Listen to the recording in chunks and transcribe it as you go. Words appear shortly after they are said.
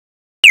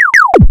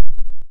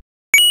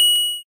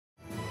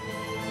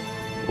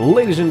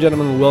Ladies and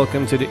gentlemen,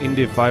 welcome to the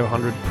Indy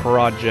 500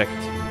 project.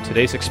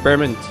 Today's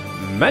experiment,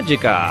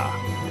 Magicka.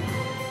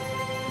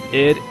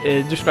 It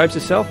describes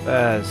itself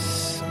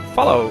as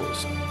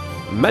follows.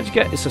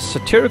 Magicka is a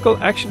satirical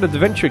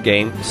action-adventure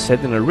game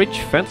set in a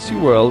rich fantasy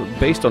world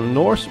based on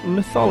Norse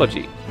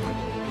mythology.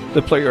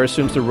 The player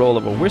assumes the role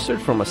of a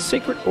wizard from a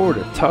sacred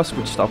order tasked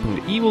with stopping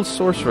the evil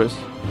sorceress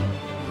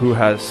who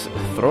has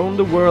thrown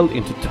the world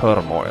into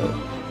turmoil.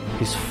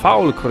 His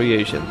foul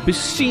creation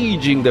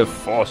besieging the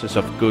forces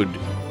of good.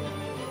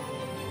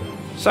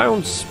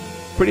 Sounds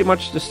pretty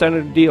much the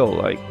standard deal,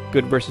 like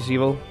good versus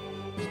evil,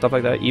 stuff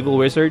like that, evil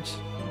wizards.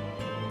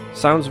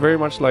 Sounds very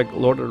much like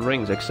Lord of the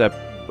Rings, except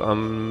at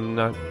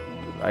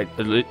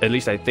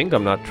least I think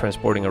I'm not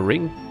transporting a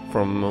ring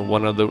from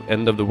one of the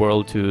end of the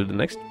world to the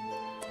next.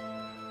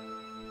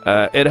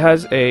 It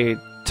has a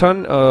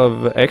ton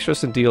of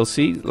extras and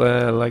DLC,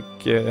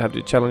 have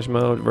the challenge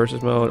mode,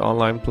 versus mode,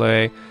 online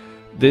play.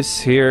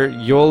 This here,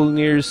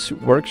 Mjolnir's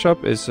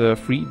Workshop, is a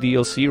free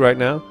DLC right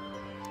now.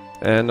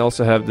 And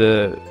also have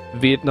the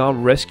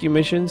Vietnam rescue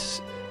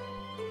missions.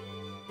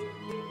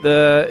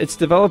 It's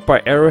developed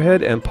by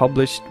Arrowhead and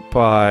published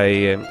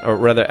by, or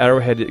rather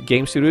Arrowhead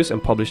Game Studios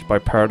and published by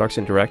Paradox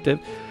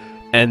Interactive.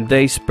 And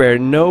they spare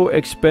no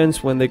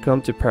expense when they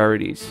come to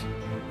parodies.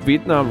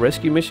 Vietnam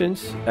rescue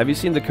missions. Have you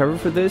seen the cover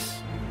for this?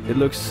 It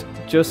looks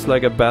just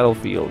like a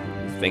battlefield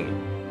thing.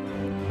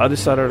 Other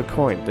side of the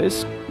coin.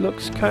 This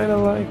looks kind of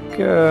like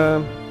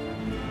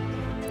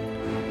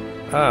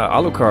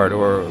Alucard,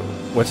 or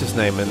what's his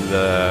name in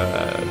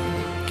the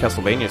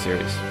Castlevania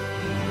series.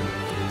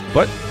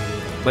 But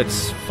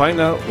let's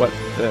find out what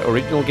the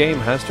original game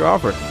has to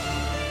offer.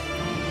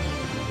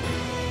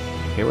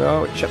 Here we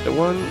are with chapter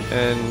 1,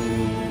 and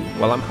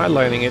while I'm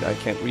highlighting it, I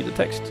can't read the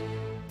text.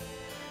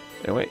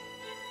 Anyway,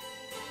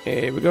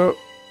 here we go.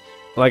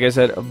 Like I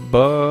said, a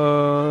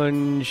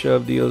bunch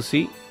of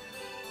DLC.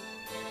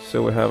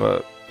 So we have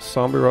a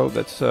zombie rogue,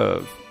 that's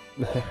a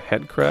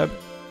head crab.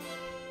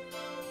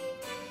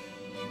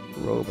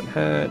 Robe and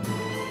hat.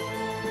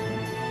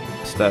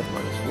 Stat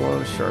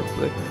 -1, sharp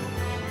flick.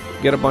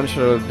 Get a bunch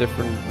of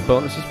different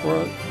bonuses for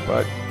it,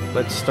 but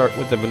let's start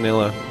with the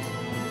vanilla.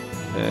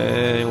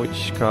 And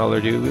which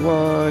color do we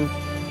want?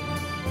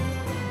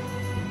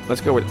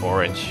 Let's go with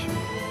orange.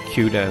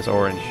 Cute as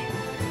orange.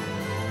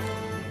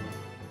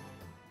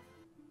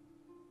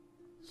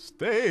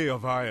 Stay a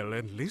while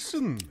and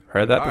listen.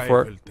 Heard that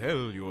before. I will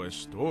tell you a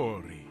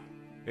story.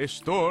 A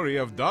story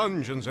of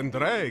Dungeons and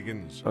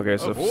Dragons. Okay,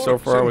 so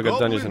far we got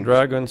Dungeons and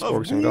Dragons,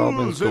 orcs and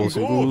goblins, ghouls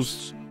and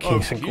ghouls,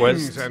 kings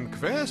and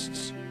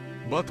quests.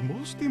 But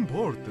most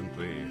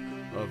importantly,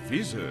 of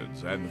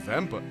wizards and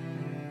vampires.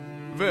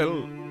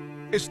 Well,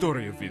 a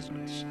story of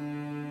wizards.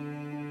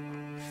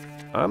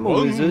 I'm a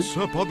wizard. Once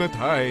upon a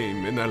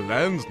time, in a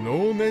land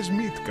known as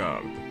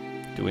Midgard.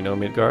 Do we know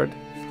Midgard?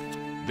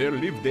 There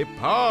lived a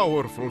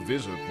powerful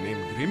wizard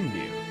named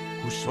Grimnir,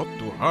 who sought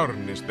to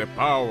harness the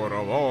power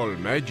of all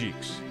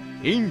magics,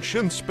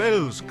 ancient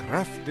spells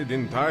crafted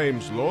in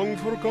times long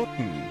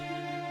forgotten.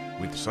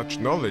 With such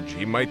knowledge,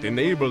 he might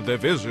enable the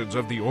wizards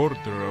of the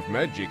Order of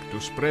Magic to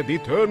spread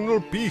eternal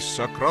peace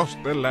across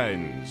the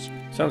lands.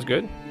 Sounds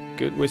good.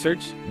 Good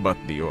wizards. But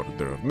the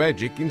Order of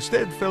Magic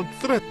instead felt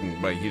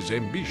threatened by his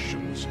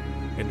ambitions,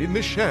 and in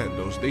the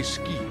shadows they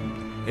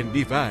schemed and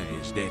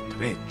devised a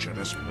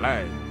treacherous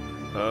plan.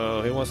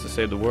 Oh, he wants to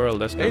save the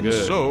world, that's no good. And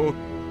so,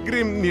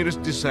 Grimnir's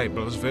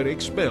disciples were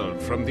expelled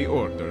from the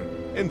Order,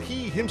 and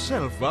he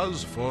himself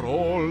was, for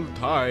all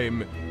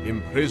time,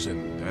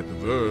 imprisoned at the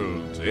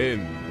world's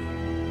end.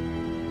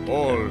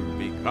 All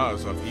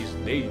because of his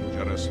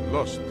dangerous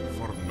lust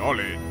for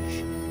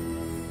knowledge.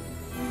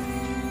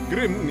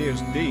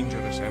 Grimnir's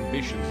dangerous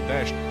ambitions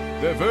dashed,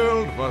 the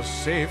world was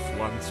safe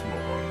once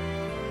more.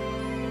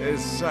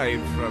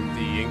 Aside from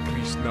the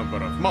increased number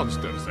of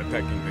monsters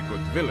attacking the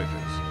good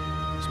villagers.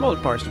 Small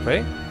price to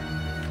pay.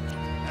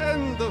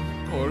 And of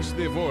course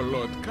the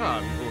warlord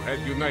Khan, who had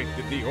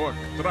united the orc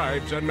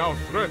tribes and now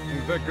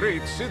threatened the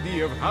great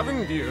city of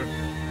Havendir.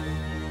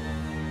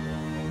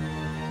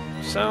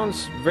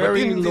 Sounds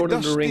very Lord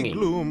of the Ringy. In the dusty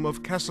gloom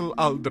of Castle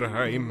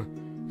Aldraheim,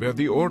 where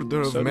the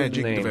Order of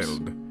Magic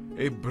dwelled,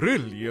 a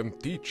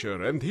brilliant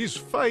teacher and his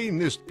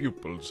finest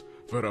pupils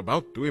were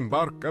about to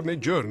embark on a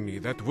journey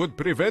that would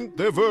prevent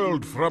the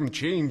world from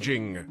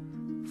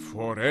changing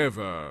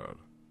forever.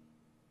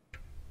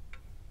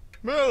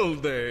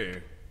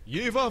 Melde,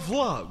 je var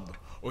Vlad,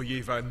 og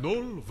je var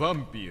noll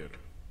vampyr.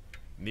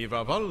 Ni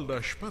var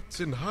valda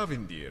spatsen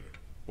Havendir,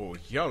 og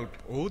hjalp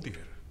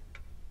Odir.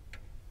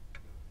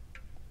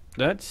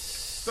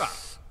 That's...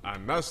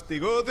 Annars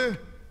det gode,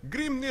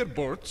 Grimnir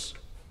borts,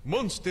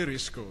 monster i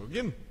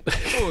skogen,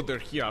 Oder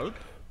hjalp,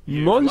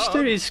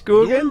 Monster i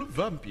skogen? noll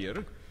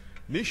vampyr,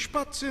 ni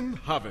spatsen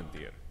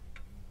Havendir.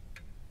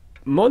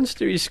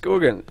 Monster i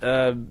skogen.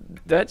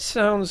 That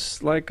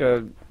sounds like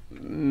a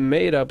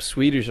made-up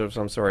Swedish of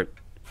some sort.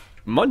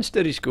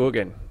 Monster i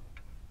skogen,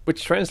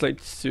 which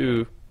translates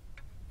to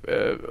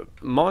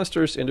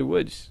monsters in the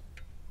woods.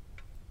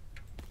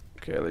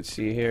 Okay, let's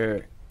see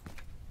here.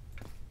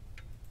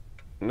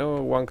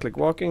 No one-click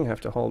walking.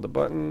 Have to hold the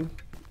button.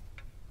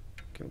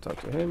 Can talk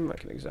to him. I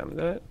can examine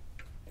that.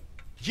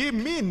 Ge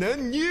minne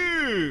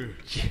nu!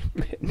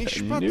 Ni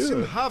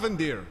spatsen haven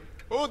dir.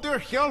 Oder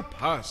hjälp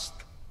hast.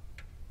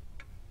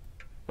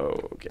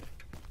 Okay.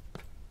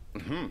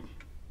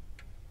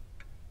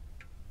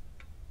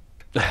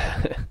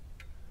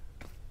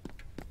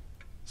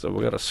 So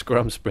we got a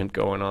scrum sprint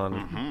going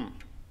on.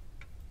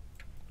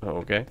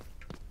 Okay.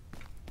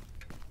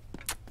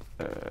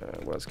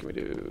 What else can we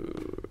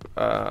do?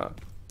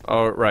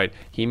 Oh, right.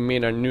 He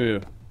menar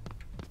nu.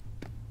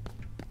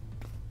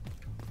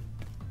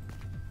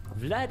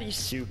 Vladdy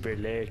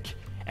Superlurk.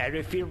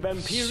 Erifir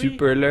Vampiri.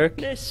 Superlurk?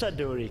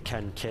 Nessadori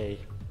Kankei.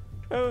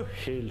 Oh,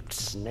 Hilt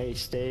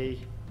Snaystay.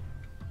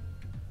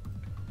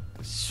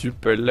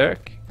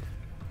 Superlurk?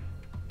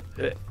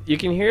 You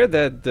can hear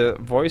that the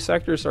voice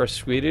actors are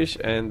Swedish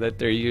and that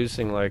they're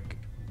using like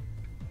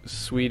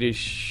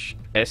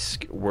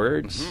Swedish-esque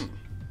words.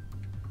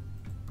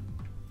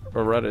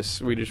 Or rather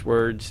Swedish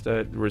words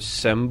that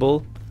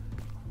resemble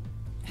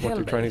what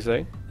they're trying to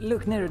say.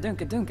 Look ner och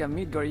dunka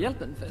Midgård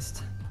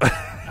Hjälpenfest.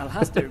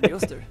 Alhaster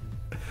Bioster.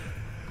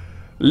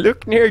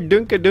 Look near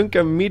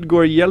Dunka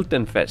Midgård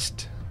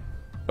Hjältenfest.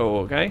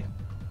 Oh, okay.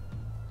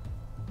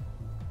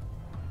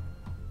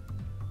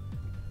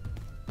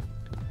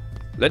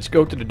 Let's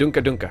go to the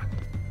Dunka.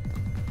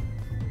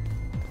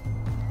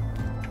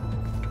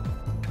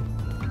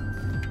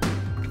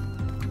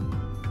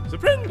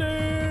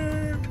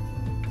 Surrender!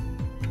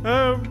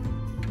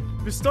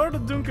 Vi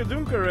startade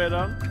Dunka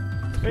redan.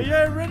 Jag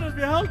är rädd att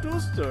vi halvt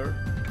oster.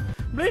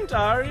 Bli inte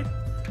arg.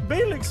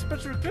 Belix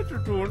bättre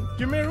klättertorn.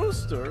 Ge mer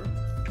oster.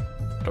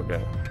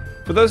 Okay.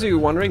 For those of you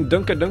wondering,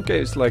 Dunka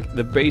is like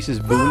the bass is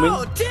booming.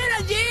 Oh,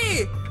 titta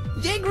ge!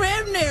 Ge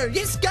Grevner!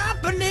 Ge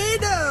skapar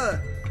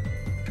ner!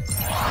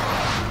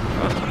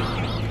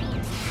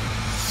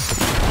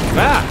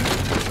 Ah!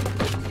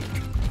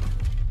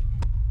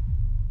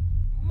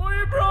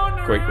 Mycket bra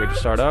nu! Great way to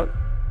start out.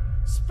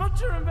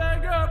 Spatcher en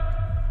väg upp.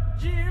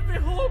 Ge vi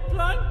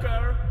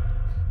hålplankar.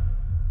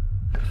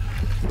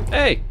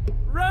 Hey!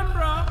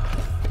 Rembrandt.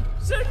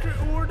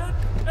 Säkerordet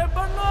är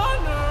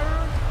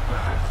bananer.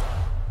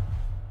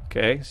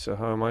 Okay, so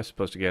how am I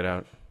supposed to get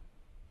out?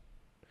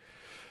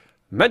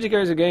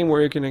 Magicka is a game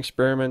where you can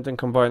experiment and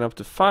combine up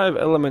to 5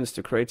 elements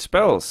to create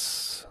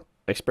spells.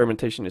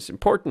 Experimentation is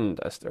important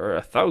as there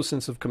are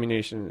thousands of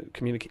combinations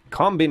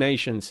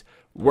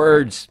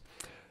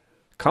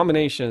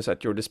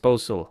at your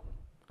disposal.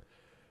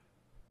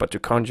 But to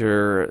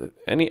conjure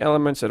any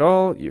elements at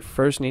all, you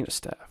first need a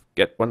staff.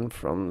 Get one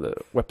from the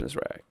weapons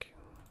rack.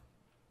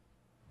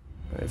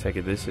 I take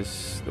it this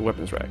is the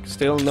weapons rack.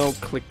 Still no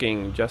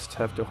clicking, just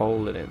have to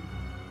hold it in.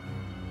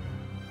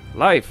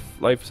 Life.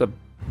 Life's a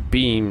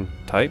beam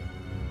type.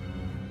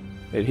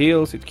 It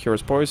heals, it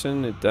cures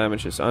poison, it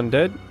damages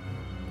undead,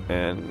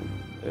 and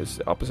is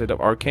the opposite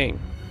of arcane.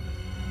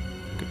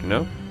 Good to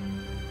know.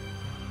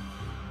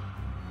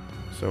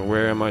 So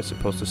where am I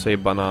supposed to say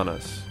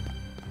bananas?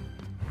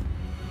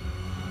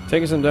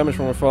 Taking some damage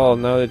from a fall.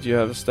 Now that you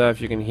have a staff,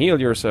 you can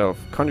heal yourself.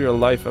 Conjure a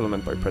life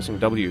element by pressing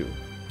W.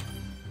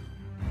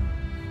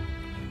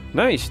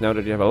 Nice! Now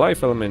that you have a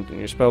life element in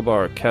your spell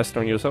bar, cast it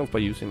on yourself by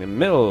using the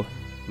middle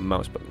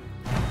mouse button.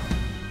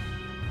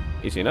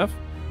 Easy enough.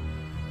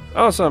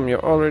 Awesome!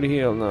 You're already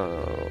healed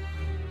now.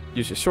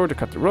 Use your sword to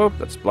cut the rope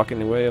that's blocking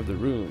the way of the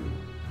room.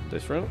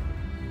 This room.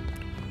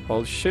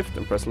 Hold shift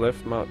and press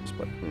left mouse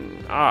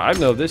button. Ah, I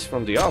know this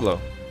from Diablo.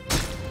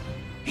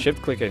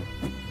 Shift clicking.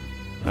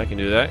 I can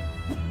do that.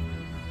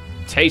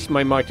 Taste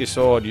my mighty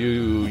sword,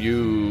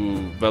 you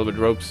velvet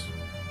ropes.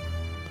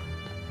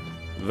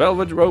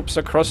 Velvet ropes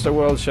across the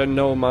world shall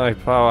know my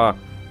power.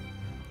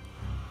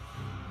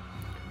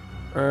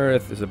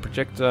 Earth is a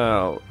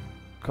projectile.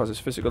 Causes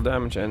physical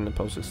damage and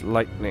opposes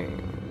lightning.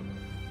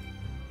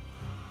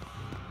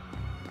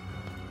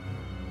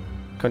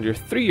 Conjure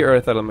 3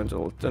 earth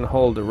elementals, then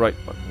hold the right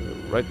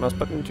mouse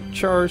button to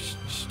charge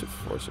to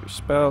force your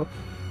spell.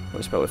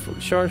 When a spell is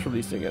fully charged,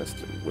 release it against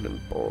the wooden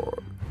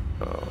board.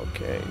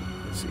 Okay,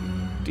 let's see.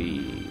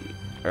 D.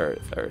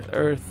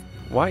 Earth.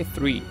 Why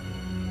 3?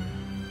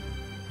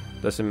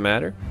 Doesn't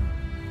matter.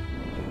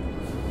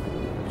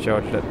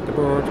 Charge it at the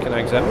board. Can I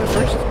examine it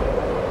first?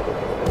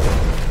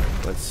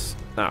 Let's...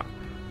 Ah.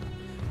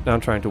 Now I'm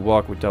trying to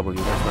walk with W.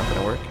 That's not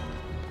gonna work.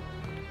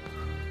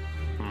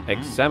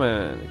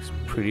 Examine. It's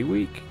pretty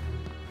weak.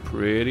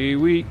 Pretty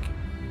weak.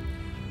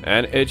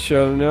 And it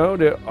shall know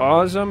the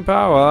awesome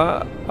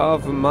power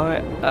of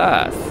my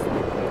earth.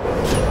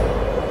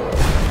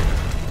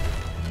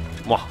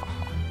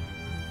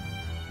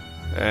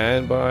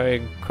 And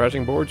by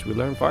crashing boards, we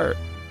learn fire.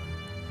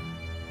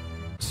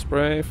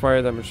 Spray,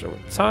 fire damage over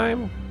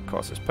time,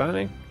 causes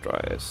panic, dry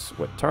as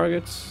wet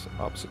targets,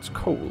 opposites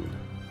cold.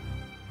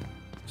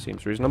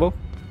 Seems reasonable.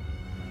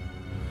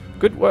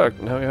 Good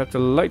work, now you have to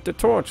light the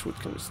torch, which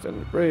can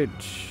extend the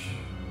bridge.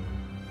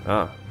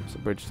 Ah, there's a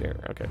bridge there,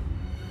 okay.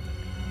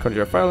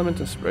 Conjure a fire element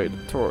and spray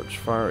the torch.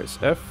 Fire is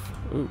F.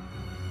 Ooh,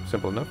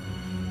 simple enough.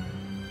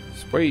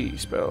 Spray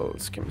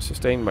spells can be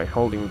sustained by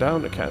holding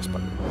down the cast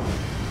button.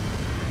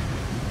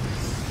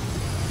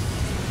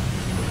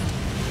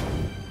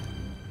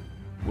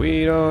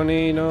 We don't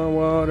need no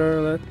water.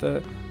 Let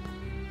the...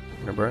 I'm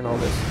gonna burn all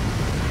this.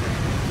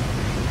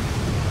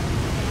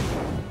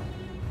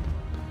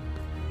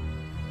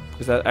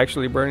 Is that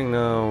actually burning?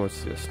 No,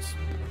 it's just...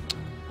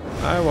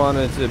 I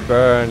wanted to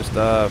burn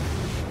stuff.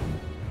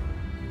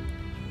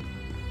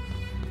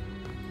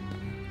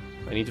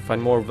 I need to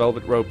find more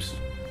velvet ropes.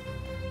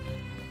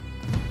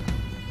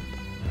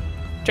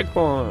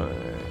 Checkpoint!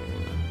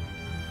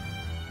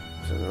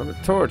 There's another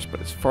torch,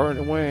 but it's far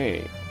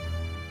away.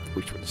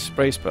 Which with the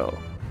spray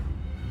spell.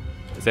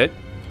 Is it?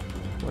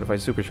 What if I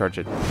supercharge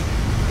it?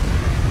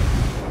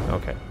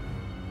 Okay.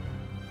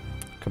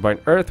 Combine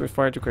earth with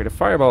fire to create a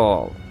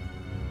fireball.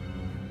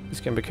 This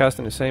can be cast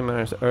in the same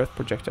manner as the earth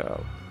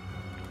projectile.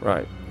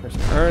 Right. There's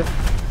an earth.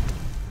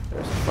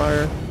 There's a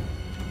fire.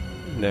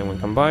 And then we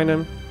combine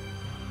them.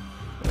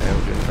 And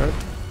we do an earth.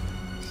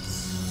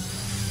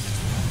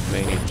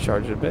 May need to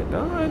charge it a bit.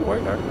 No, it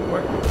worked. It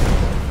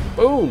worked.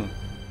 Boom!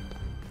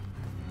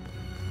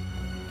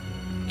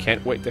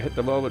 Can't wait to hit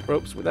the wall with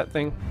ropes with that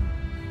thing.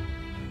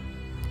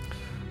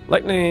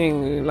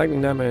 Lightning!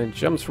 Lightning damage.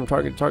 Jumps from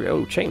target to target.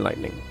 Oh, chain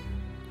lightning.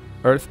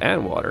 Earth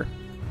and water.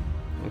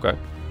 Okay.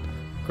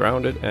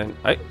 Grounded and...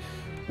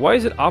 Why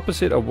is it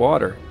opposite of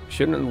water?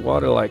 Shouldn't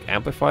water, like,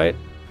 amplify it?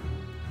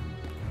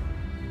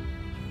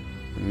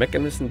 The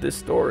mechanism in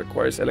this door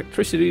requires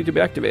electricity to be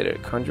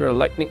activated. Conjure a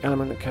lightning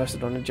element and cast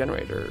it on a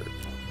generator.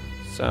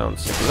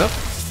 Sounds simple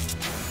enough.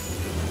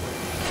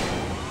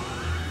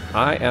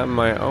 I am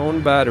my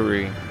own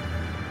battery.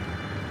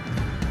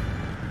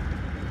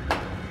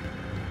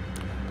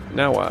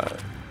 Now what?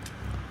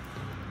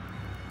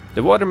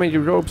 The water made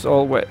your robes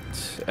all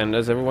wet, and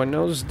as everyone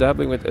knows,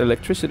 dabbling with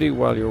electricity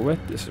while you're wet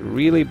is a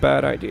really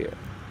bad idea.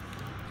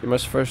 You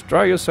must first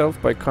dry yourself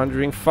by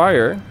conjuring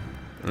fire.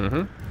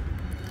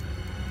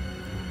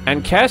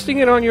 And casting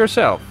it on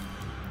yourself.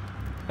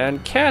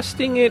 And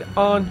casting it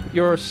on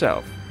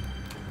yourself.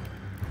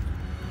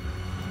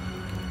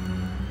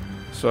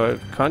 So I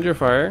conjure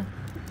fire.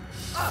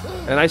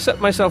 And I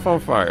set myself on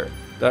fire.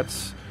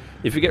 That's...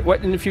 If you get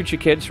wet in the future,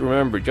 kids,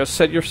 remember, just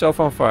set yourself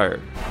on fire.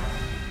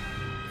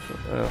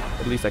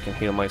 At least I can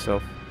heal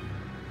myself.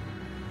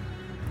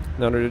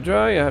 In order to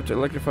dry, you have to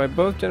electrify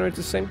both generators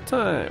at the same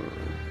time.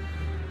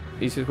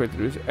 Easiest way to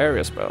do is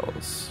area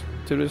spells.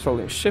 To do this,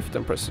 holding shift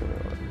and pressing...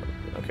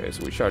 Okay,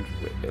 so we charge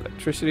it with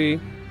electricity.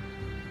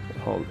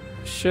 We hold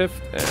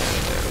shift and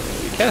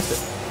we cast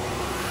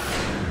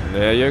it.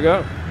 There you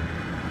go.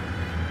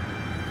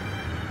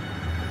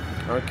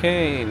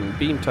 Arcane,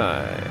 beam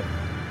time.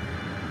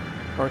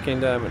 Arcane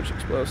damage,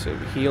 explosive,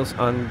 heals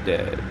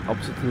undead,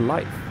 opposite to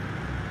life.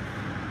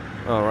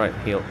 Alright,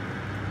 heal.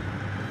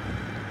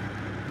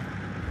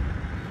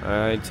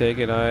 I take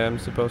it I am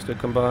supposed to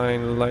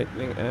combine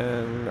lightning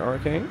and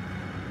arcane?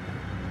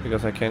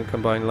 Because I can't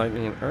combine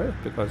lightning and earth,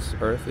 because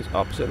earth is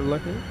opposite of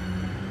lightning.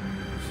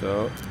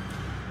 So,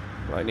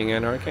 lightning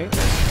and arcane.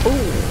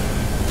 Boom!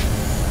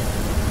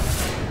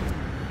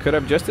 Could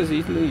have just as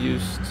easily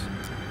used...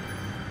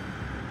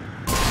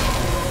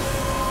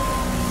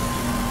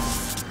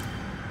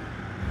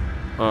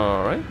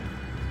 Alright.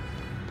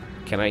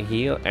 Can I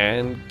heal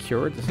and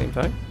cure at the same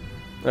time?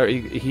 Or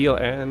heal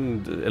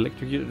and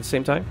electrocute at the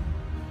same time?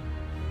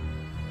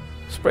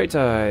 Spray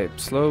type.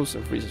 Slows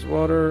and freezes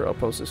water.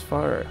 Opposes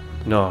fire.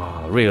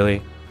 No,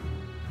 really?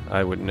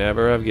 I would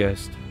never have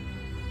guessed.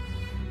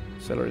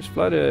 Cellar is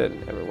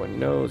flooded. Everyone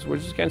knows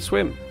wizards can't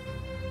swim.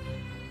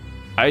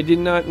 I did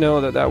not know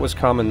that that was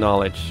common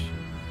knowledge.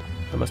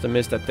 I must have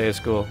missed that day of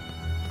school.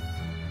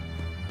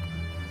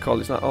 Cold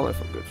is not only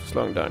for good for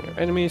slowing down your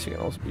enemies, it can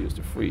also be used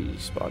to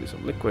freeze bodies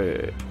of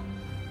liquid.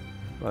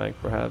 Like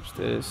perhaps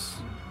this.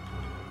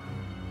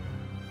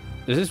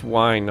 This is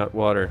wine, not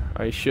water.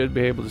 I should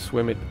be able to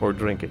swim it or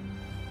drink it.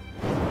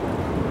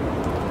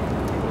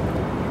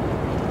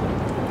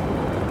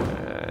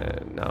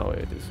 And now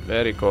it is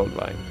very cold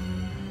wine.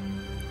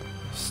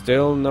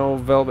 Still no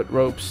velvet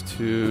ropes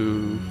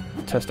to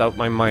test out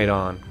my might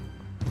on.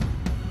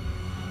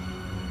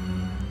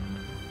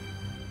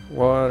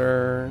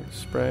 Water,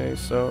 spray,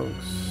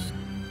 soaks,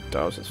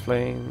 douses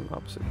flame,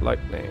 opposite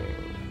lightning.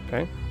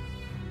 Okay.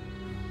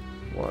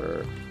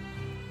 Water,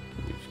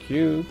 use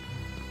cube.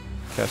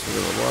 Cast a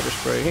little water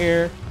spray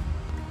here.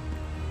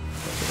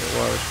 Cast a little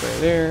water spray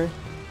there.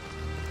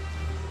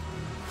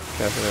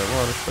 Cast a little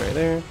water spray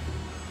there.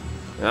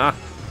 Ah,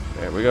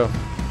 there we go.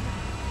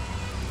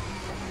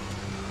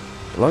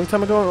 A long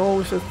time ago, I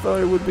always thought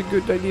it would be a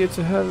good idea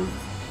to have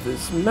the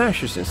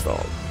smashers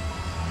installed.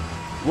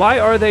 Why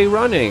are they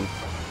running?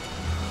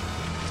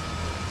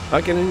 I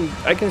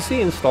can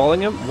see installing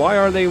them. Why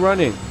are they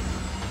running?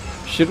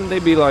 Shouldn't they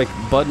be like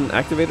button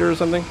activator or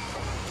something?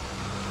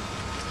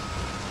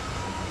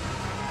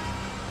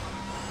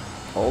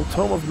 Old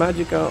Tome of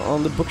Magicka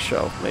on the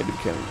bookshelf. Maybe we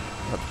can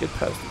have to get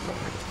past it.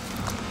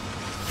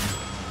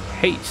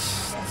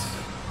 Haste.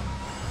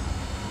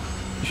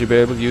 You should be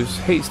able to use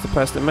haste to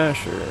pass the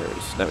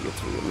mashers. Navigate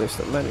through the list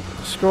of magic with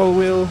the scroll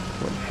wheel.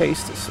 When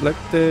haste is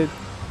selected,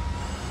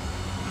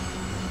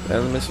 the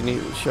elements you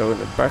need to show in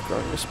the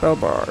background in the spell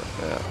bar.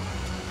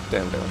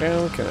 Down.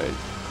 Can I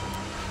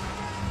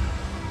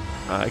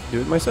I can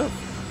do it myself.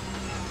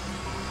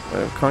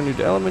 When I've conjured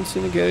elements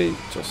in the gate,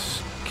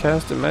 just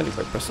cast the magic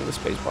by pressing the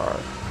spacebar.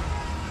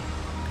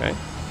 Okay.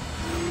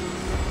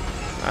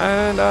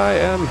 And I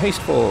am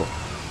hasteful.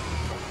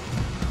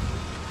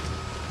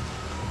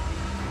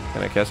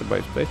 Can I cast it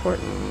by spacebar?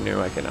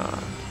 No, I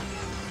cannot.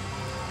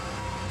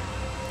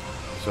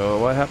 So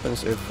what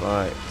happens if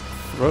I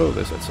throw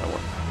this at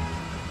someone?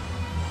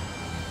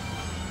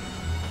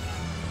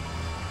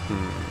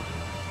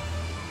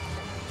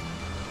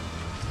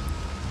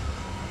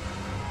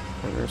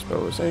 And your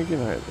spell is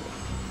anything either.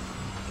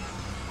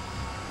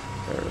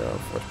 There we go.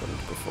 Force button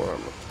to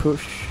perform a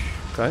push.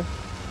 Okay.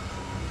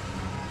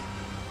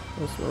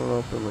 Let's roll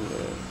up him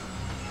again.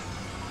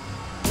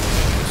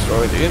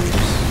 Destroy the imps.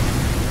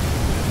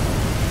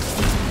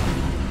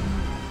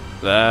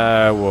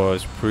 That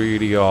was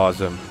pretty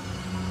awesome.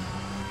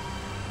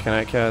 Can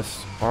I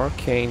cast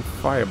arcane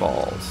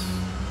fireballs?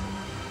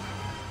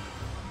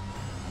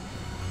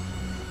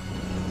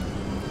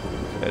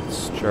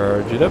 Let's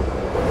charge it up.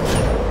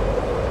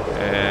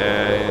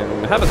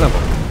 And have a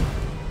sample.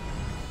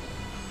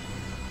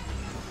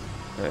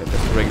 And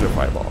just a regular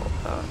fireball.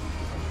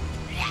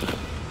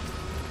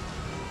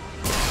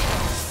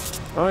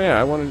 Oh yeah,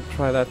 I wanted to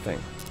try that thing.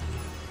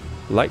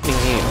 Lightning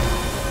heal.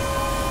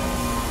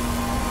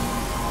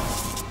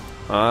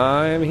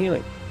 I am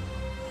healing.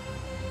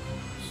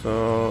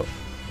 So,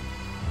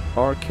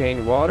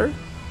 arcane water.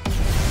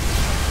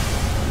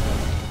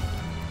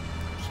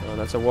 So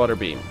that's a water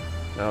beam.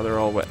 Now they're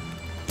all wet.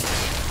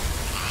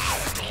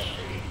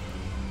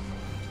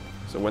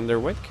 So when they're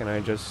wet, can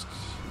I just...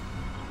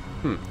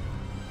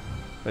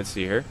 Let's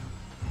see here.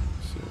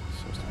 Let's see, it's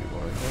supposed to be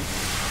water here.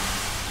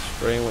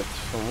 Spraying with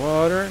some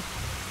water.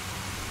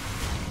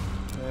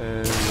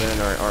 And then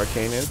our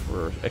arcane in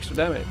for extra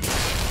damage.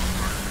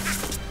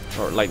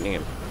 Or lightning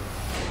him.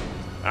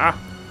 Ah!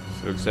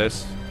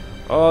 Success.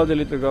 All the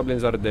little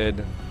goblins are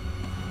dead.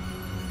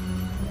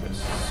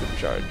 Just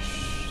supercharge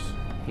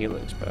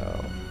healing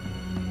spell.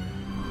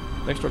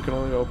 Next door can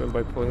only open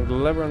by pulling the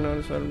lever on the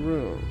other side of the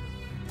room.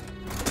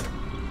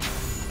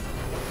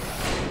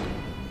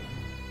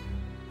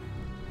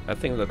 That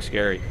thing looks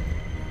scary.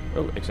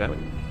 Oh,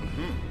 examine.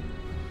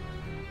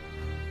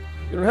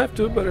 You don't have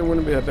to, but it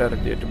wouldn't be a bad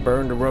idea to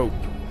burn the rope.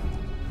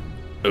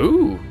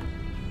 Ooh!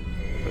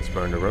 Let's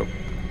burn the rope.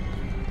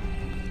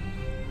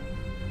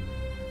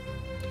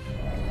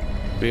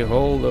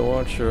 Behold the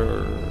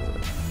Watcher.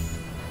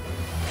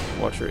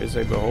 Watcher is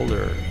a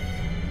beholder.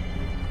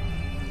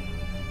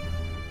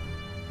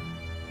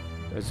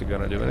 Is he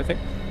gonna do anything?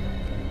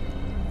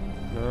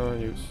 No,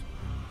 use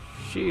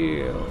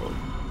shield.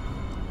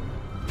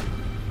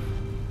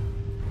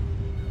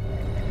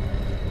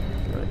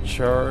 Gonna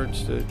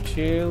charge the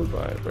shield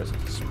by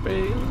pressing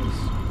space.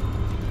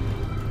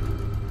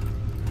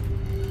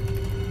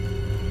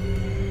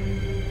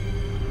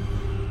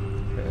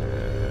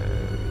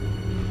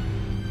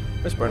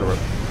 Let's burn the rope.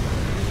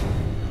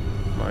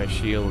 My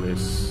shield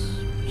is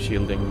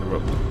shielding the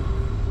rope.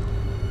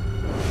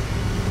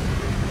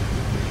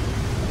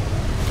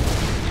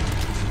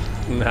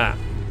 Nah.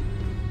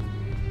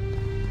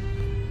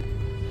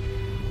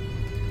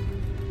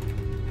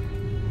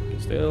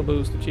 Still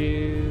boost the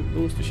shield,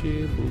 boost the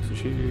shield, boost the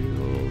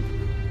shield.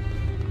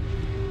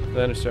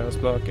 Then it's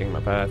just blocking my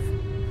path.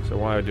 So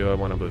why do I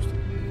want to boost it?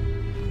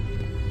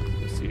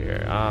 Let's see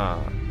here. Ah,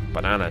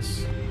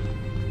 bananas.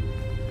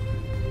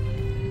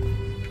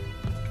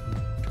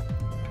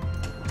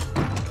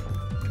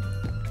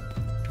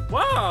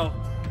 Wow!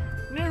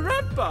 Ni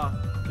rappar!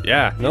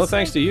 Yeah, no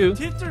thanks to you.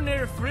 Tittar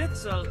ner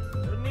Fritzl.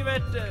 Ni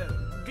vet,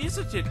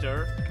 vissa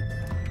tittar.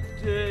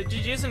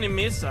 GG ni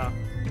missa.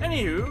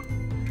 Anywho.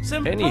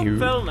 Sen Anywho.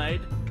 Popfellnade.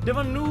 Det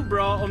var nog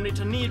bra om ni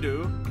tar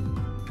nidu.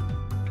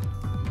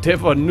 Det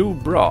var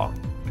nog bra.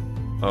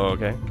 Oh,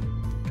 okay.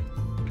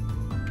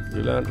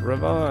 You learned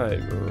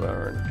revive.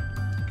 Learn.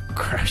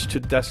 Crash to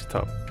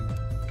desktop.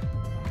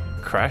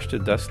 Crash to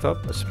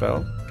desktop, a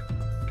spell.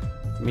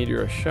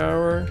 Meteor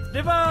shower.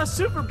 Det var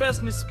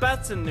superbäst ni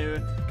spatsen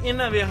nu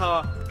innan vi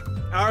har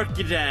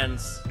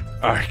Arcdance.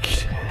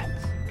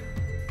 Arcdance.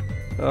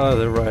 Oh,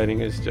 the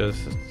writing is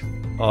just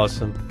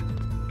awesome.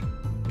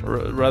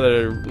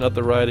 Rather, not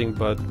the writing,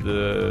 but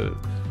the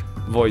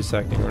voice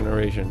acting or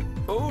narration.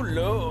 Oh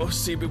no,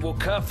 CB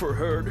Woka for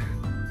herd.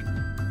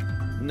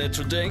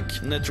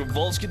 Netrodenk,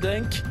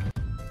 Netrovolskidenk.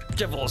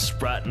 Jevil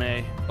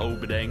Spratney,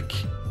 Obedenk.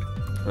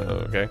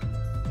 Okay.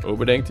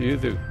 Obedank to you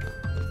too.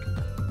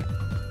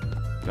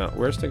 Now,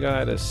 where's the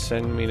guy that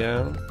sent me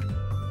down?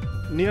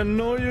 Ni har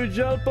nog ju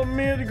hjälpa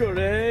Midgård,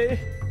 eh?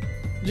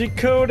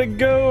 G-code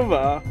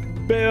Gova.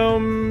 Be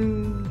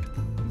om...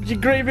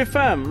 G-gravy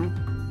 5.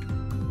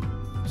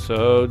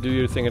 So, do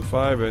your thing at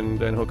 5 and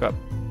then hook up.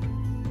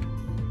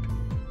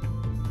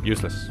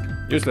 Useless.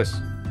 Useless.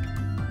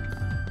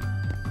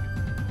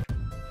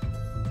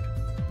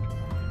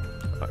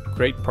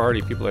 Great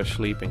party, people are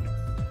sleeping.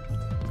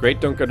 Great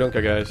Dunka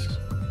Dunka, guys.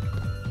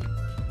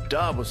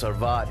 Davos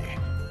Arvadi,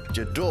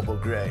 Jadobo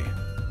Grey.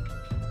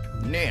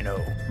 Nano,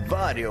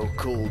 Vadio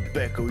Cold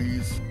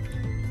Beckoes.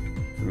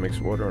 If you mix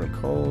water on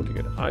cold, you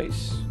get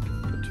ice.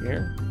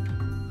 here.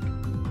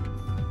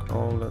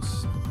 Call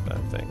this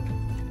that thing.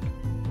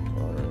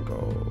 Water and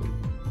gold.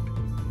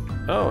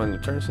 Oh, and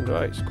it turns into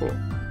ice. Cool.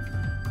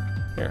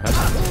 Here, have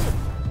some.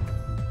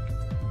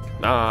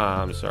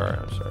 Nah, I'm sorry.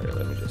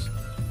 Let me just.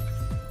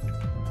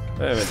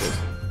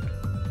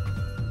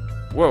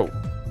 Whoa.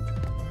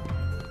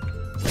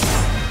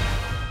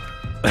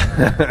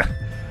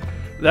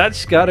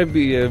 That's gotta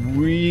be a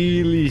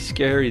really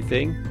scary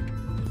thing.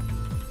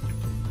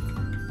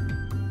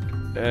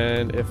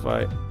 And if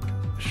I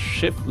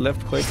shift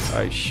left click,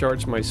 I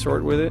charge my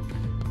sword with it.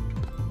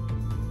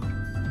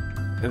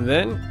 And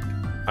then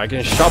I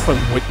can chop him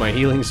with my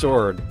healing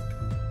sword.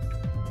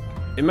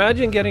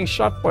 Imagine getting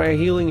shot by a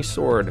healing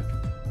sword.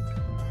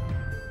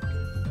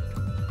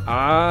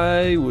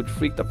 I would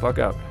freak the fuck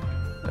out.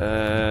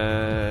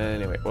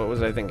 Anyway, what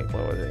was I thinking?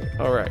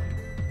 Alright.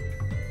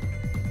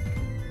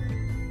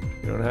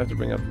 You don't have to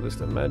bring up a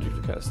list of magic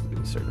to cast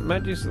certain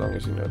magic as long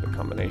as you know the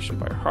combination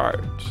by heart.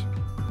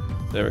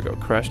 There we go.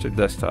 Crash to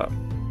desktop.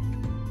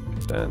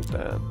 Dun.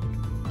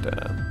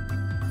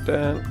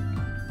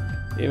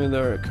 Even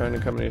though a kind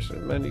of combination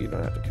of magic, you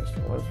don't have to cast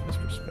it once. Just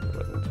respect the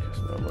button to cast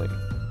it normally.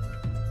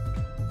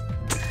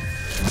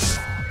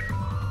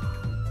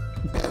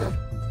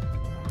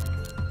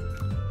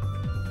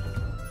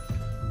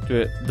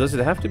 Does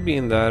it have to be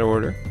in that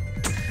order?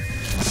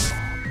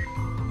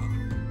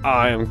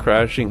 I am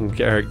crashing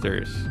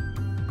characters.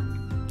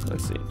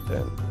 Let's see.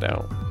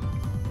 Down.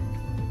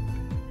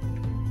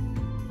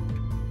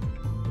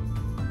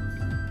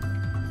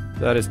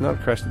 That is not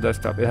crash the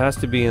desktop. It has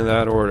to be in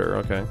that order.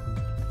 Okay.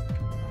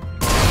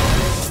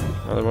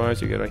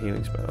 Otherwise, you get a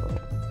healing spell.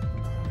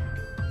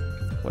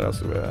 What else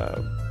do we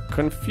have?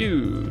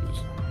 Confuse.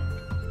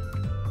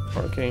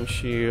 Arcane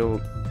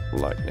shield.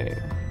 Lightning.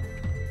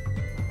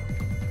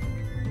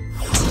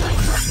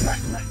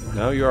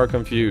 Now you are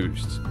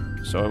confused.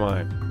 So am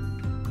I.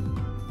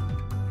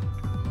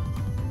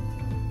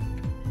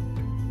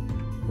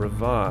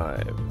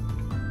 Revive.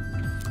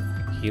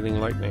 Healing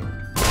lightning.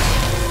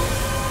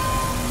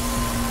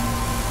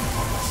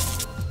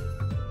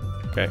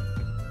 Okay.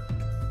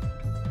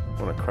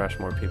 I want to crash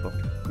more people.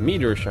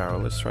 Meteor shower.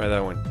 Let's try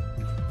that one.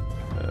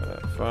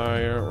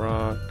 Fire,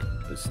 rock.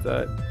 Is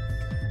that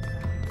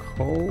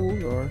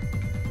cold or?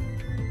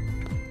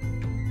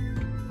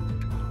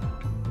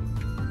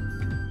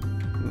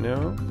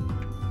 No.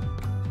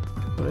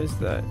 What is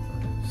that?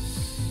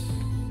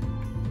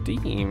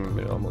 Steam,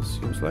 it almost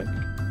seems like.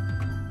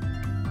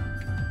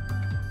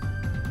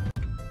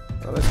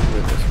 Oh, let's do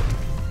it this way.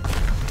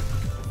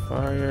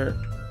 Fire,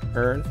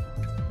 earth.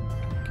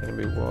 Can it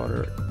be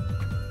water?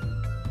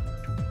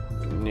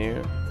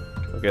 No.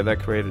 Okay, that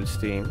created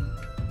steam.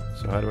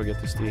 So how do I get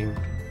the steam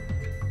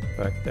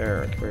back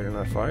there? I created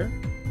enough fire?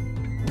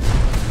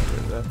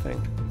 Where's that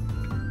thing?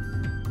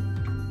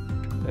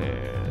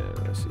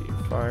 And let's see.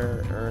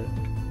 Fire, earth.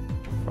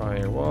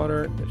 Fire,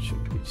 water, that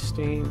should be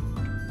steam,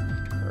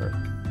 or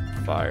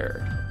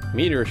fire.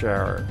 Meteor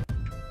shower.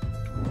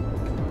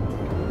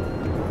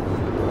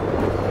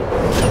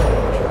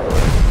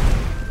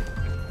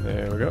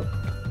 There we go.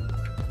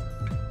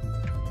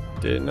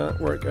 Did not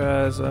work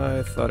as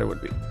I thought it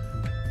would be.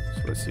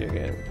 So let's see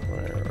again.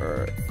 Fire,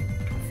 earth,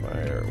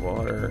 fire,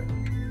 water,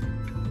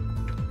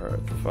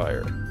 earth,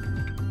 fire.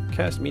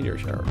 Cast meteor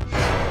shower.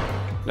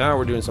 Now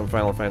we're doing some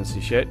Final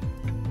Fantasy shit.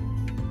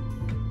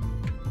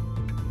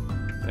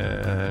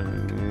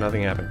 And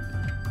nothing happened.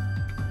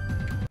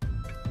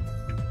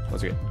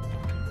 Let's get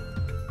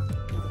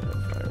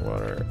fire,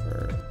 water,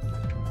 earth.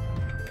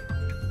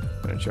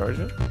 Can I charge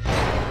it?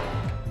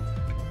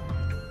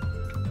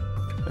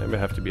 I may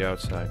have to be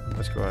outside.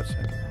 Let's go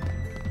outside.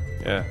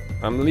 Yeah,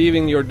 I'm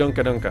leaving your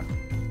Dunka Dunka.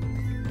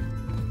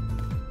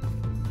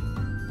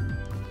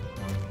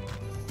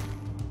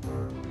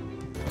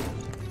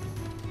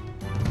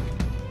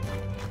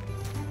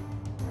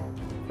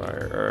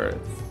 Fire, earth.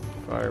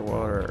 Fire,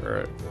 water,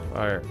 earth,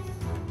 fire.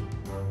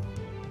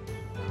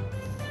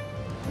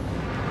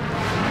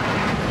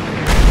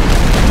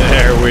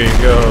 There we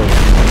go.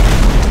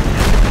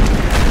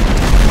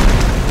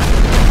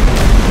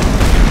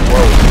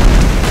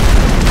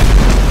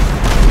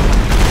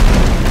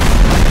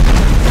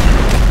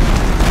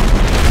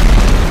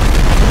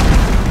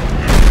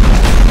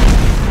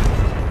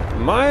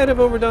 Might have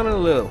overdone it a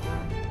little.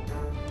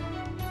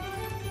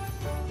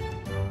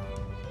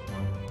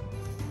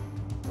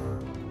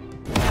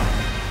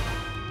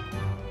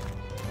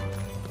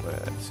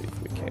 Let's see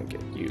if we can't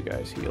get you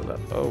guys healed up.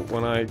 Oh,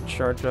 when I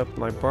charge up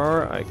my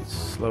bar, I can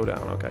slow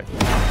down. Okay.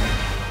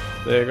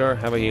 There you go.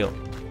 Have a heal.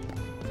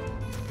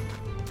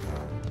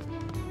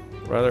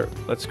 Rather,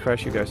 let's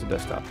crash you guys to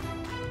desktop.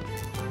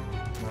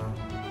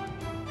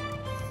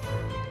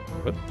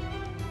 But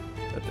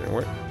that didn't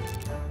work.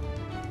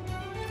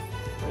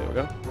 There we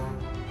go.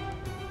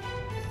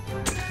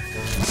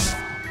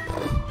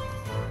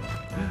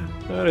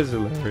 That is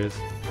hilarious.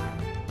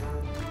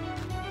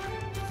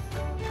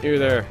 You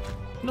there.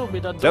 No,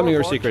 tell me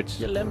your secrets.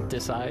 You empty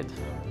side.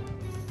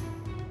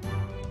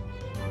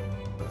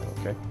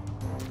 Okay.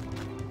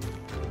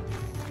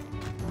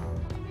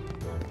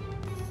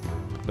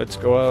 Let's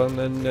go on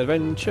an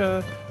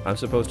adventure. I'm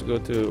supposed to go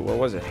to, what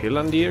was it,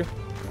 Hillandir?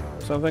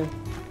 Or something?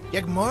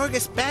 Jag morga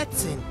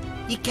spatsen.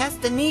 I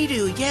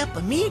Castanero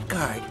hjälpa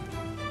Midgard.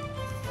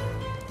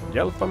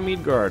 Hjälpa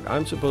Midgard.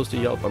 I'm supposed to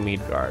hjälpa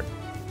Midgard.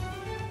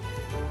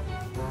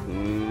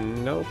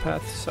 No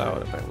paths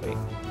out, apparently.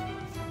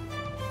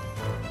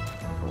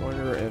 I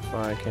wonder if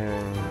I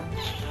can...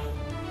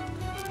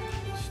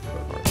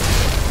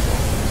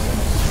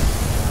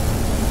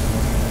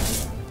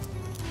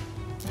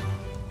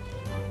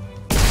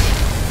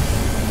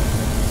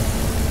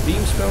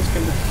 Beam spells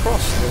can be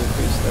crossed to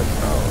increase their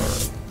power.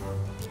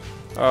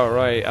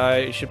 Alright,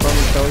 I should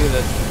probably tell you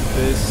that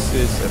this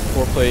is a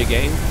 4-player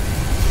game,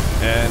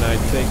 and I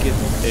take it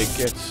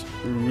gets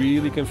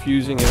really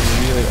confusing and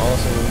really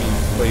awesome when you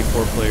play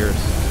 4 players.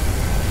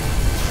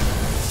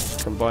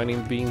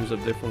 Combining beams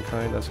of different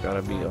kind, that's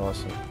gotta be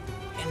awesome.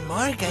 And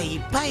morga I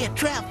buy a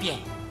trap yeah.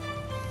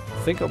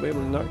 I think I'll be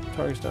able to knock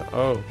targets down.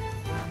 Oh.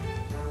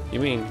 You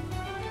mean...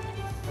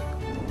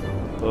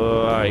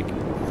 like...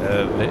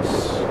 this?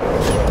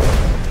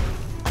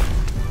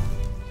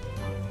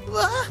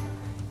 Va?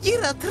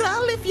 You're a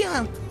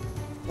trallefjant.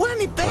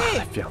 Wanneer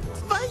bij?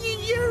 Vad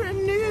gör du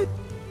nu?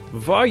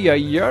 Vad jag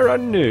gör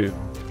nu?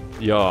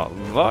 Ja,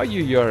 vad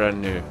jag gör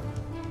nu?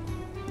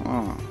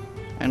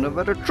 And a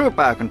better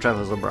trooper can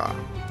travel så bra.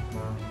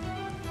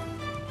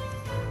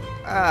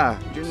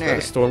 Du Is that a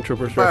nej.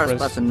 Stormtroopers Bara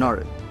reference? spatsen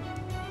norrut.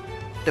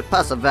 Det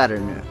passar värre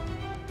nu.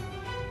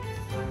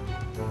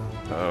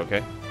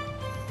 Okay.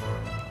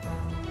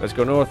 Let's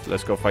go north.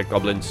 Let's go fight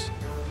goblins.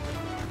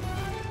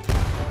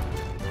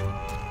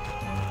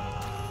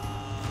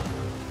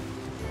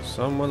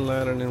 Someone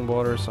landed in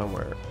water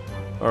somewhere.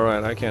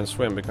 Alright, I can't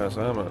swim because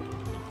I'm a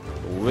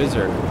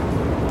wizard.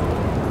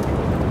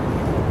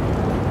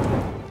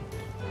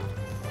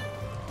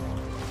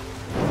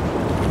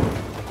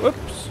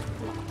 Whoops.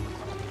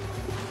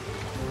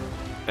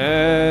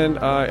 And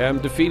I am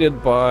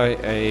defeated by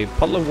a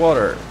puddle of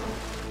water.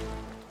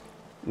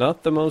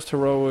 Not the most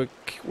heroic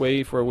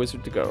way for a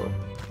wizard to go.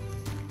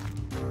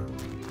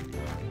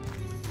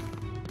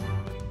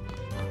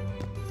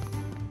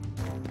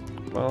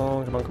 Come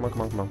on, come on, come on,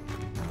 come on, come on.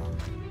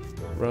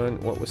 Run.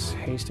 What was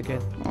haste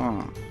again?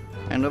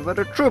 And a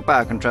better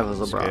trooper can travel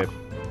så bra. Skip.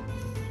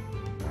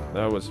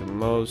 That was the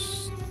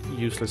most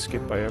useless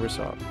skip I ever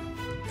saw.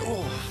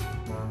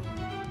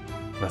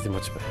 Nothing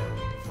much better.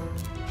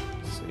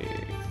 Let's see.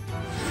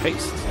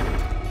 Haste.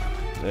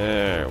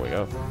 There we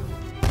go.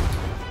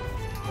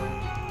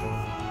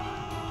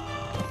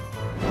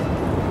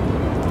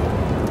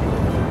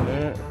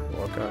 There.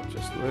 Walk out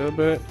just a little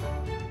bit.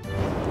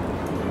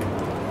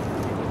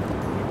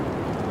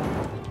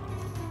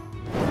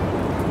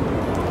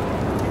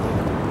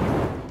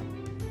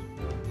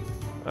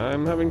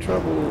 I'm having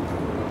trouble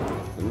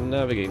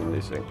navigating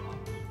this thing.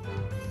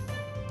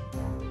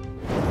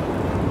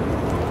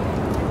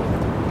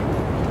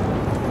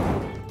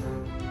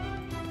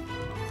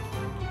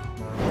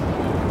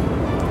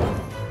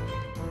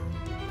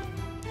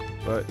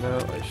 But now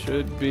I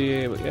should be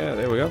able... Yeah,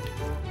 there we go.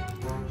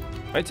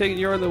 I take it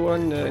you're the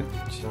one that...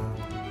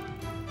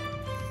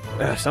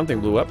 something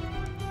blew up.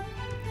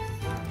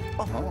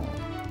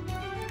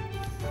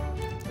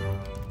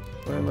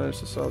 I managed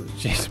to solve the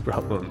cheese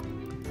problem.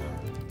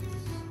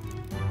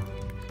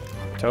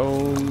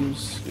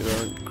 Tomes, you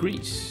know,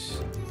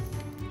 grease.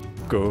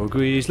 Go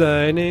grease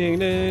lightning,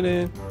 na,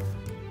 na.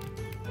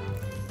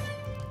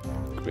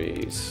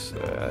 Grease,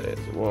 that is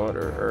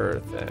water,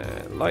 earth,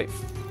 and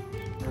life.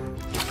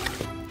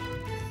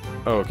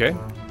 Okay.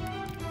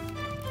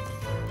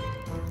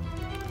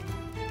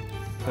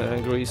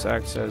 And grease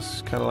acts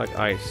as kind of like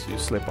ice, you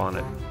slip on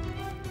it.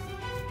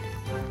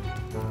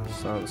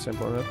 Sounds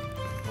simple enough.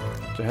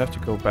 Do I have to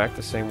go back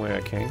the same way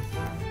I came?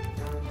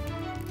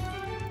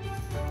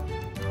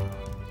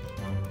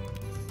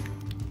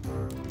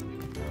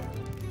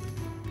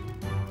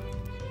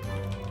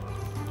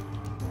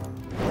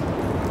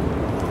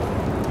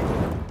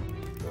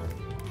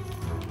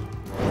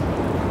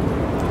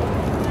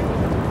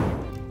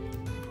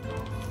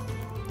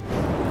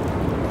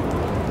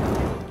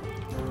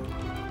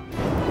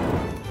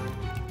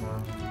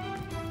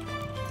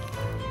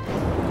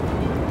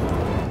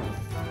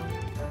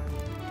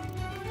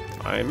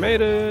 I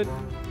made it!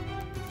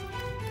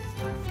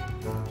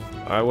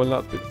 I will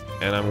not be...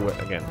 And I'm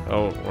wet again.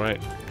 Oh,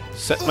 right.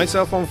 Set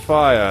myself on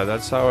fire.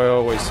 That's how I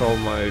always solve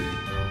my...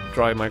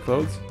 dry my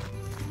clothes.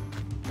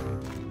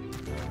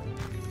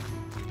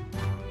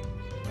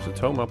 There's a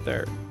tome up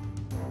there.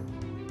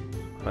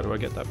 How do I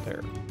get up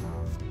there?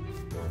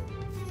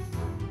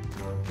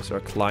 Is there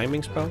a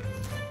climbing spell?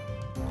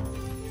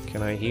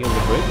 Can I heal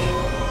the bridge?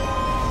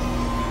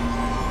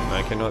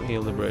 I cannot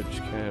heal the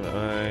bridge. Can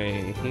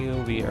I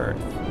heal the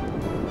earth?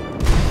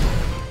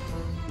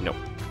 Nope.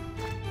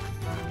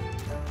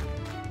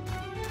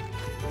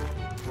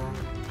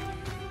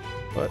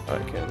 But I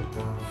can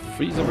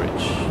freeze the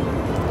bridge.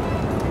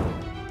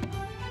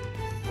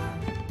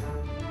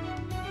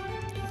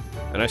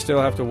 And I still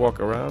have to walk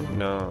around?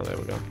 No, there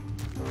we go.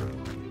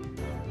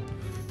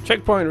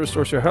 Checkpoint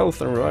restores your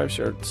health and revives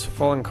your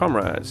fallen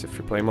comrades. If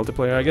you play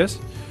multiplayer, I guess.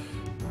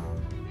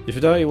 If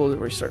you die, you will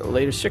restart a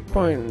later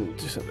checkpoint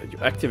so that you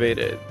activate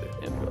it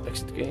and will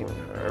exit the game.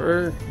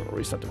 However, you'll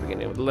restart the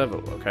beginning of the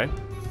level, okay?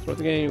 Throughout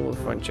the game, you will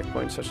find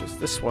checkpoints such as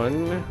this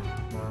one.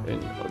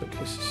 In other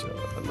cases,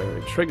 that may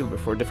be triggered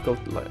before difficult.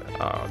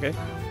 Okay.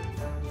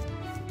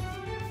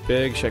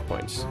 Big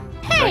checkpoints.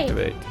 Hey!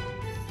 Activate.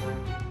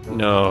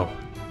 No.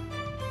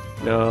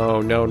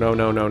 No, no, no,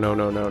 no, no, no,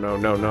 no, no, no,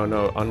 no, no,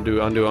 no.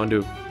 Undo, undo,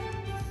 undo.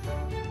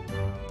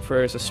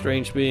 First, a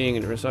strange being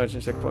and resides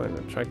in checkpoint.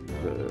 Attract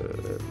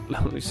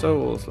lonely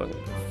souls, like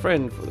a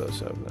friend for those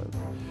who have none.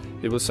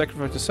 It will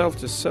sacrifice itself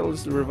to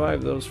selflessly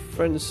revive those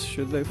friends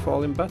should they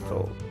fall in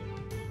battle.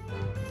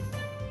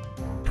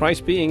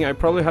 Price being, I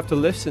probably have to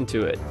listen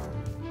to it.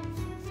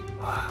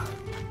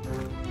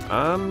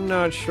 I'm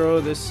not sure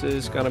this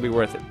is gonna be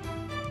worth it.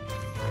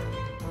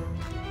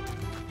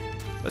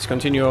 Let's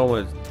continue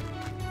onward.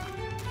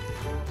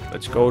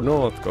 Let's go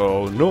north,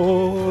 go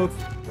north.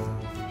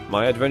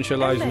 My adventure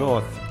lies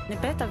north.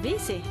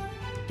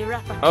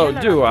 Oh,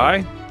 do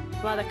I?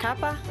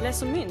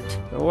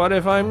 What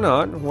if I'm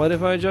not? What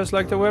if I just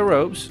like to wear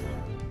robes?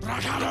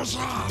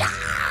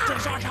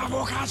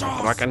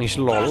 Rakanish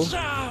lol.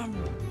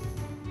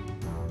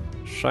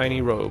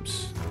 Shiny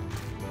robes.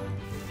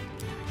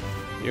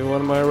 You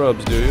want my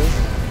robes, do you?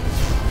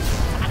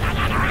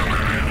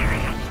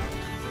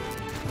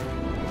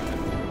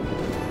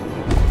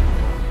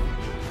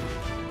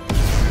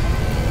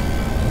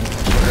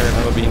 I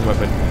have a beam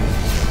weapon.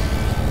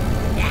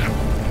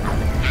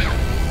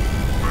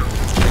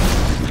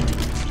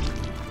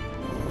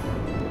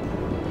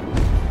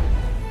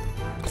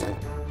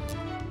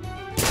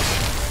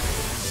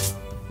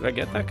 Did I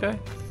get that guy?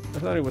 I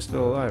thought he was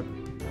still alive.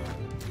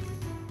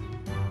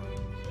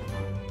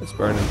 Let's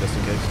burn him just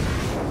in case.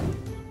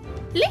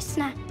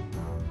 Lyssna!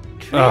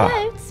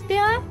 Trilla ut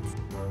spjut.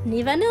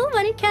 Ni var nog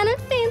vad ni kan en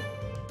fin.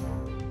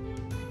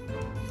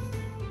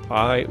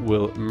 I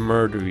will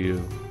murder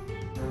you.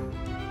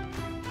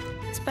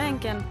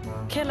 Spanken.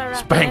 Killer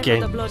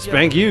Spanking!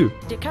 Spank you!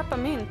 De kappa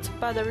mynt,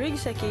 bada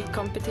ryggsäck i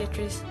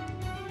competitris.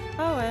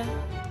 Oh well.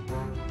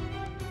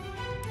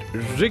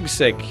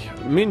 Ryggsäck,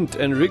 mint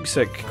and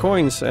ryggsäck,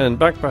 coins and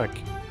backpack.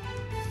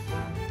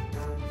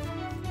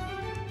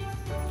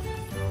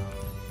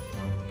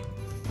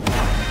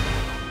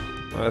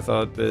 I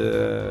thought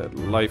the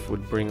life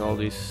would bring all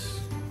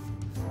these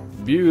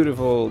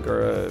beautiful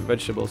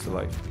vegetables to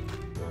life.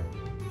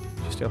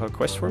 You still have a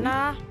quest for me?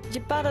 Nah,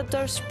 you bara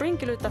dör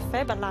sprinkle utav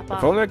feberlappar.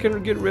 If only I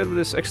can get rid of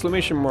this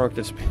exclamation mark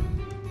that's...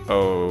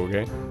 Oh,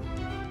 okay.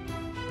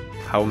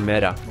 How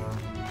meta.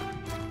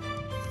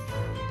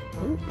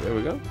 Oh, there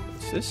we go.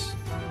 What's this?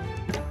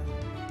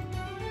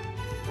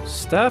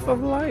 Staff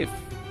of Life.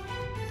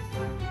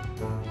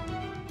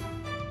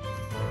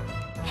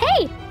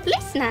 Hej!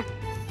 Lyssna!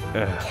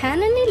 Kan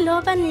ni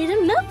lova ni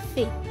en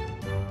Murphy?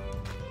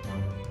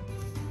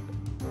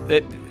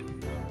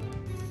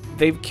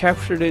 They've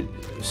captured it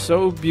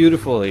so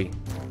beautifully.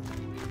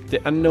 The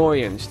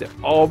annoyance, the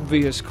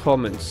obvious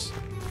comments.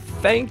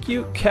 Thank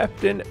you,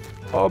 Captain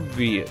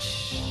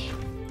Obvious.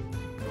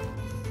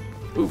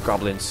 Ooh,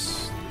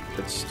 goblins.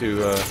 Let's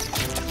do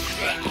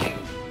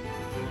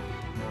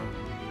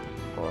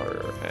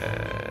or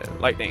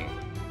lightning.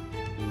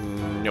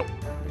 Nope.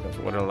 Because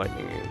water and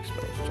lightning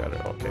expels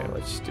shatter. Okay,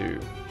 let's do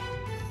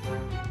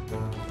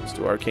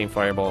arcane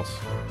fireballs.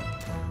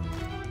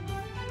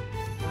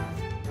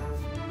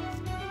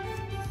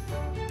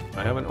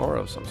 I have an aura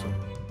of some sort.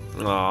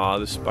 Aw,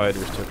 the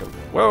spiders took them.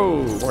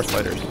 Whoa, more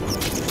spiders.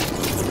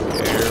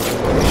 Here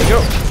we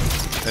go.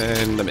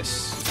 And the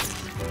miss.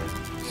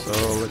 So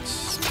let's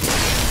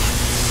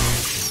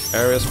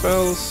area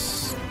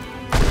spells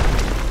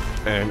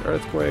and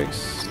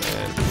earthquakes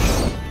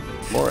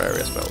and more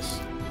area spells.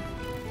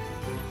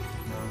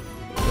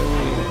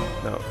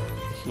 No.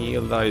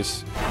 Heal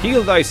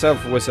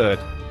thyself, wizard.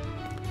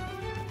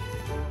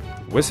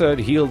 Wizard,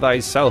 heal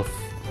thyself.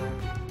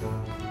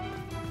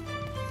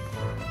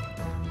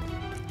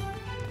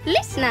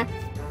 Lyssna!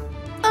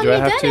 Om Do ni I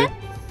have dör to? det,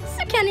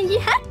 så kan ni ge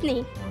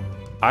hackning.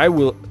 I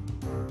will...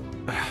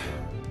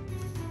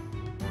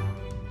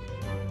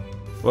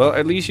 Well,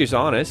 at least she's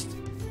honest.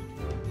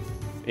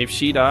 If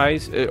she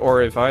dies,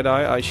 or if I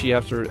die, she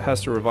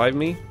has to revive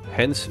me.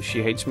 Hence,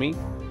 she hates me.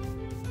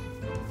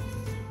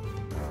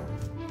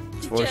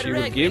 For she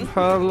would give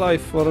her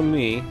life for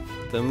me,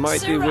 the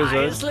mighty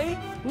wizard,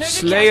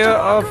 slayer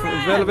of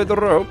velvet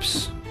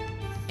ropes.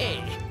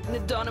 Hey,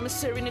 Nidana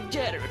Masiri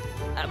Nijeru,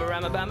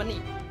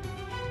 Abaramabamani.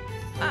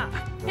 Ah,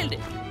 Hilde,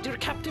 you're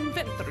Captain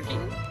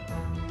Ventergin.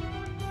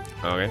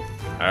 Okay.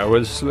 I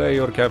will slay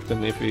your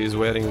captain if he is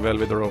wearing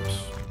velvet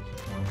ropes.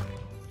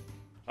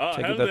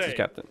 Check it, that's his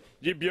captain.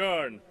 Ge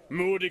Björn,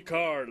 modig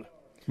Karl.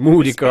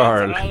 Moody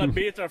Carl. Alla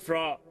bitar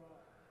fra.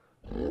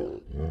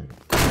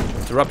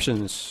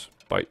 Interruptions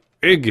by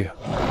Ig.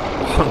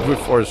 Hungry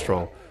Forest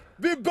Troll.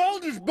 Vi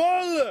Balders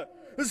bolle!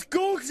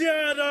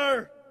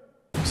 Skogsjäder!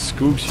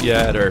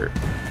 Skogsjäder.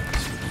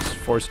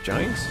 Forest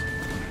Giants?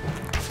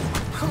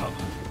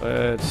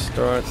 Let's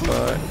start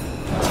by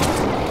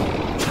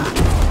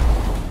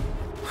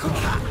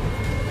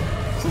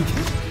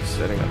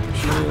Setting up the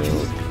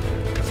shield.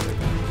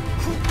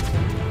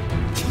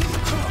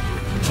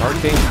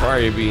 Arcane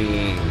Fire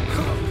Beam.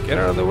 Get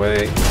out of the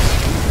way.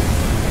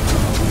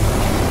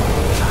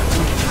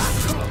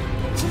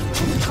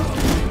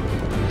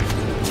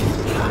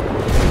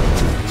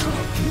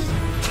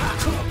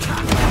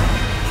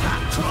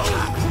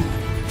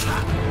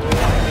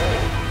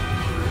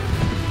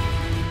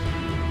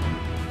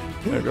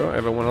 There we go,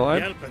 everyone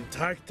alive. Hjälpen,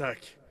 tack.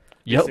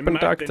 Hjälpen,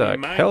 tack.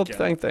 Help,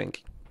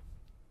 thank.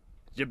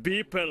 Je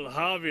people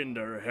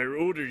havinder her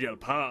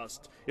orderhjälp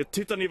hast. Jag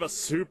tittar ni var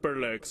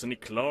superlök så ni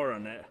klarar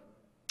det.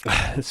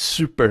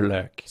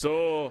 Superlök.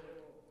 Så,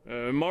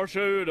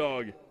 marscha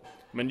idag.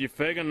 Men ge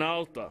fega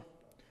nalta.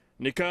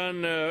 Ni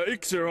kan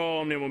yxor ha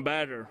om ni mår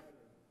bättre.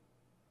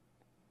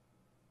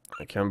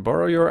 I can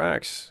borrow your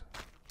axe.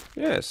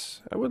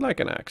 Yes, I would like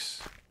an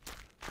axe.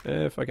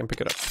 If I can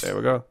pick it up. There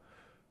we go.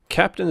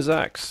 Captain's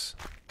axe.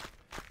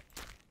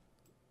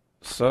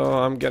 So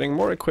I'm getting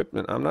more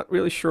equipment. I'm not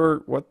really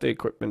sure what the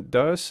equipment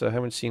does. I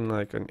haven't seen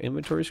like an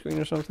inventory screen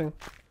or something.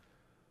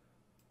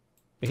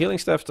 The healing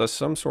staff does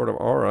some sort of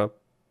aura,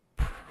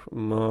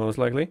 most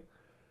likely.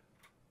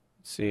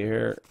 Let's see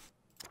here.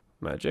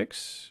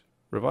 Magics.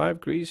 Revive,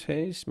 grease,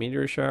 haze,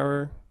 meteor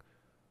shower.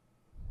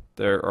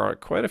 There are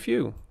quite a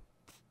few.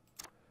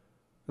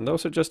 And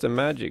those are just the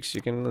magics.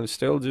 You can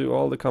still do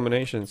all the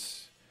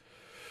combinations.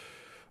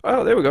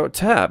 Oh, there we go.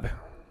 Tab.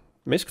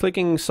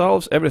 Misclicking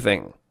solves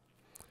everything.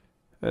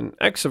 An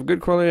axe of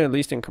good quality, at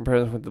least in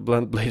comparison with the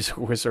blunt blades of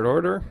Wizard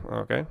Order.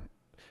 Okay.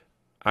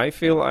 I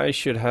feel I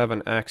should have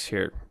an axe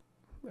here.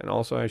 And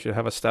also I should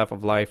have a Staff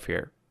of Life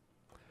here.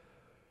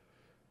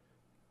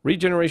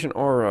 Regeneration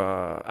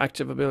Aura.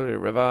 Active ability.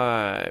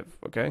 Revive.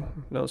 Okay.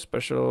 No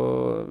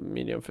special.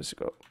 Medium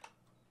physical.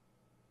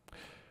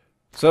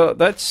 So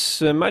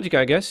that's Magicka,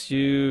 I guess.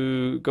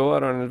 You go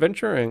out on an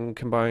adventure and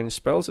combine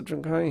spells of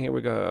different kind. Here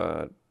we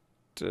got...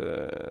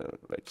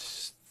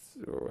 let's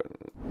throw in...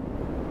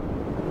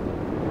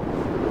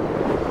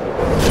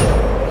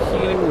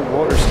 Healing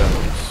water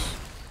stones.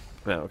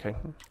 No, okay.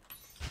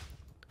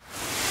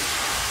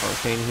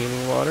 Arcane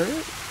healing water.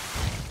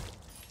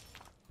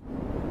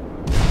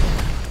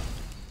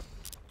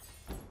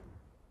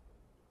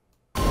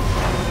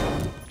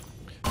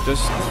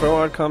 Just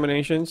throw out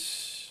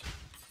combinations,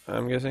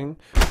 I'm guessing.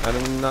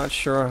 I'm not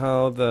sure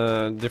how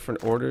the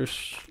different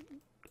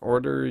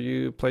order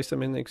you place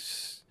them in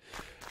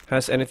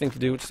has anything to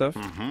do with stuff.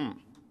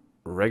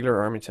 Regular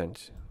army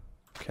tent.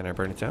 Can I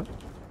burn it down?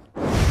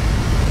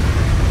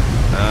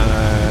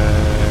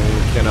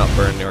 I cannot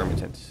burn the army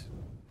tents.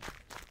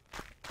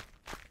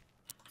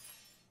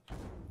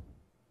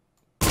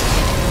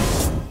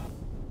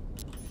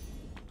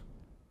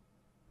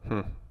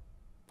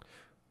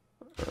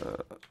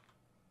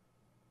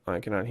 I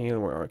cannot heal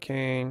with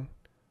arcane.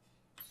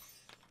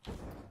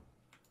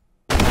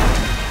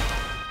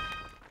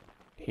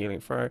 Healing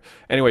fire.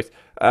 Anyways,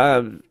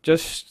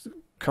 just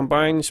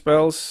combine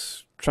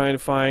spells, trying to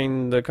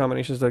find the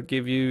combinations that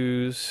give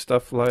you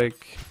stuff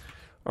like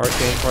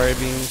arcane fire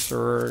beams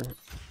or...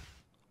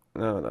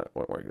 No, that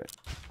won't work.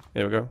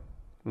 There we go.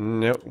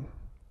 Nope.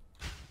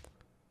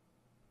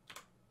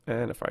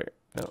 And a fire.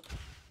 No.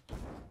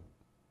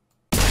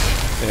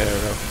 There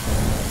we go.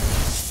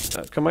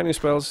 Combining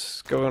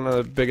spells, go on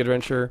a big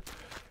adventure.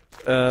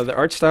 The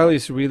art style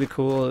is really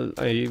cool.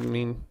 I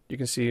mean, you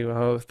can see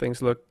how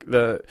things look.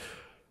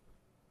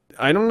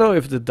 I don't know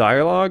if the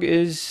dialogue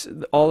is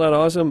all that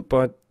awesome,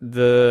 but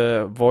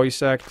the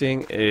voice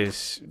acting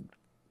is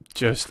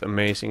just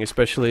amazing,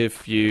 especially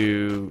if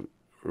you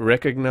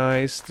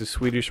recognize the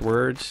Swedish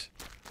words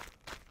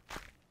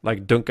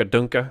like dunka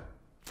dunka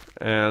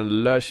and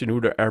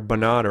lösenordet är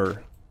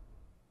bananer.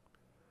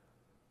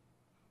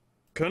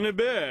 Kan ni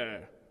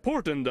be?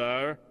 Porten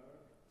där.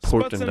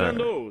 Porten Spatsen där.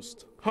 and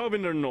ost.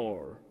 Havinder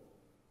norr.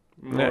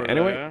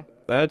 Anyway,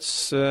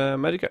 that's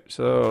Magicka.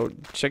 So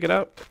check it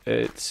out.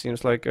 It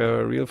seems like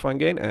a real fun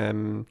game,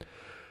 and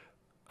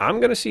I'm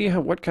gonna see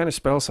what kind of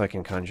spells I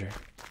can conjure.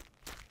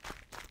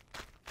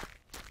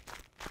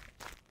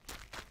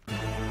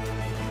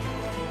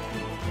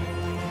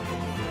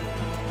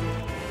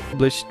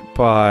 Published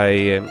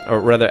by, or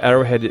rather,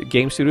 Arrowhead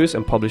Game Studios,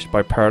 and published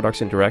by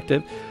Paradox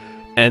Interactive.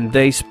 And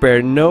they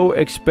spare no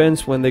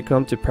expense when they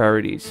come to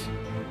parodies.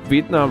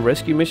 Vietnam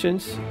rescue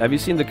missions. Have you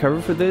seen the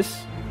cover for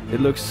this? It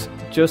looks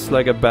just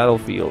like a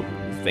battlefield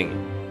thing.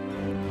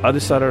 Other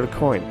side of the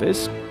coin.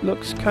 This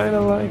looks kind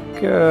of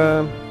like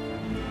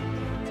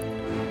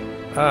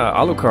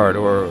Alucard,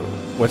 or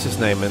what's his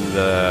name in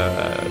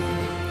the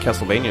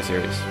Castlevania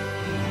series.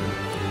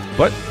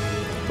 But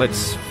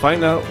let's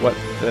find out what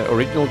the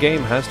original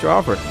game has to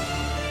offer.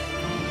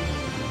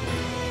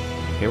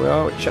 Here we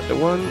are with chapter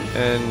 1,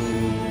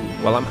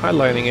 and while I'm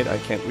highlighting it, I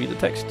can't read the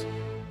text.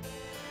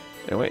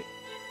 Anyway,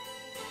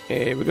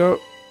 here we go.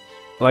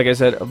 Like I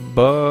said, a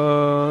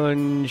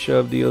bunch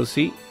of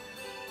DLC.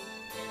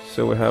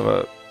 So we have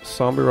a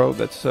zombie robe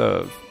that's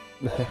a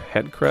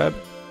head crab.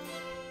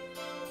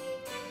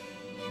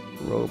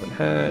 Robe and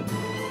hat.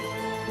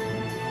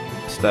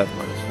 stat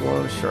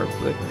 -1,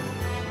 sharply.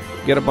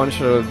 Get a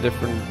bunch of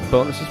different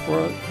bonuses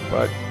for it,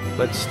 but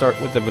let's start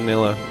with the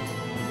vanilla.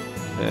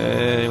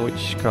 And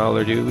which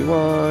color do we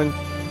want?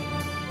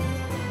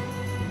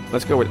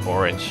 Let's go with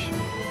orange.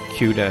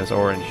 Cute as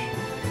orange.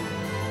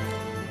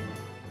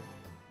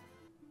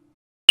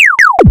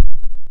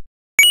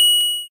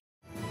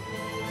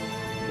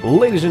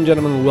 Ladies and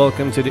gentlemen,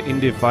 welcome to the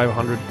Indy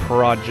 500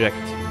 project.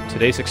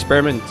 Today's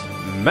experiment,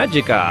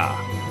 Magicka.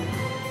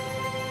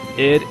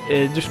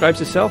 It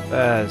describes itself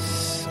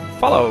as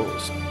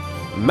follows.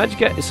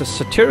 Magicka is a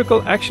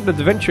satirical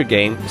action-adventure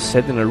game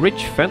set in a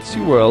rich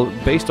fantasy world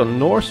based on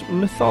Norse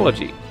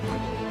mythology.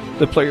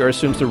 The player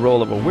assumes the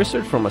role of a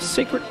wizard from a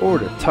sacred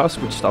order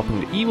tasked with stopping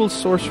the evil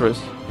sorceress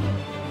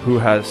who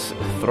has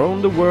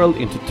thrown the world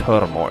into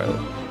turmoil.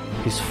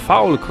 His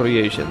foul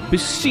creation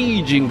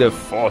besieging the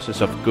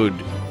forces of good.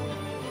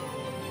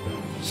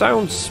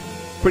 Sounds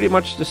pretty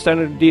much the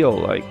standard deal,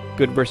 like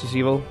good versus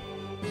evil,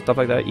 stuff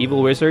like that,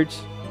 evil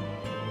wizards.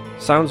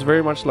 Sounds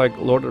very much like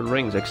Lord of the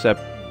Rings,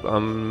 except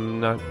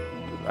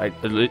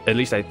at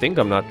least I think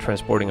I'm not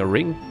transporting a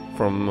ring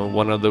from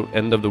one of the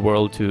end of the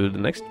world to the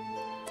next.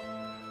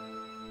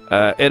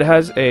 It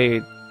has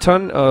a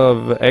ton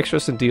of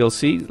extras and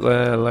DLC,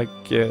 like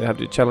have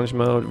the challenge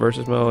mode,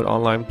 versus mode,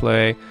 online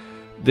play.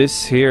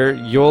 This here,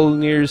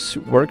 Mjolnir's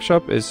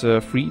Workshop, is a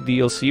free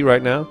DLC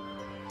right now.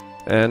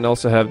 And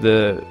also have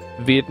the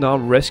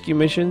Vietnam rescue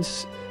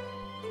missions.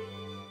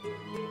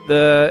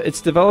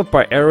 It's developed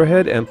by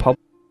Arrowhead and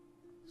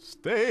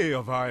Stay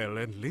a while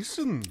and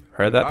listen.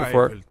 Heard that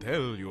before? I will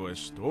tell you a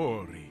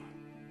story.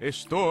 A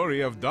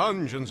story of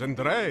Dungeons and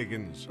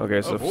Dragons.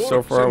 Okay,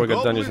 so far we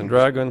got Dungeons and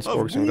Dragons,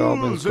 Orcs and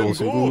Goblins, Ghouls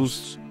and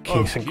Ghouls,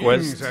 Kings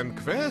and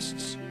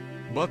Quests.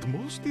 But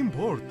most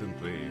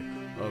importantly,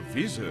 of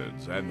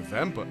wizards and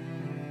vampires.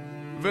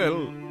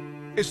 Well,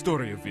 a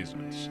story of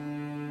wizards.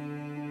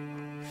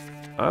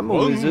 I'm a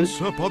wizard.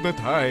 Once upon a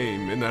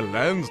time, in a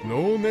land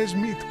known as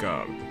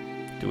Midgard.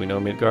 Do we know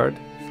Midgard?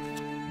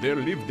 There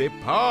lived a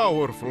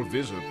powerful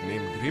wizard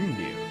named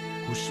Grimnir,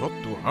 who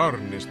sought to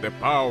harness the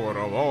power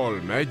of all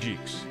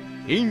magics,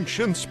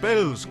 ancient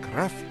spells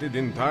crafted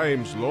in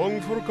times long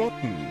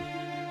forgotten.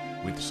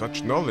 With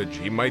such knowledge,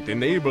 he might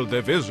enable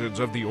the wizards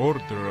of the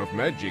Order of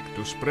Magic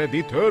to spread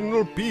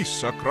eternal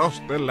peace across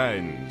the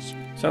lands.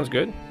 Sounds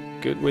good.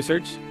 Good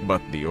wizards.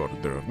 But the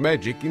Order of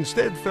Magic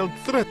instead felt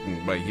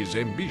threatened by his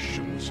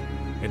ambitions,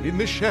 and in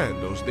the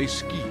shadows they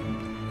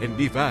schemed and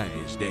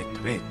devised a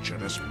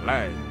treacherous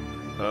plan.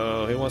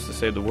 Oh, he wants to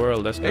save the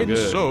world, that's no good.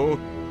 And so,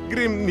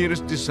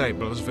 Grimnir's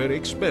disciples were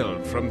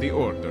expelled from the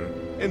Order,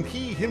 and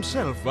he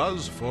himself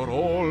was, for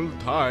all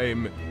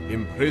time,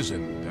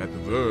 imprisoned at the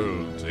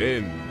world's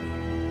end.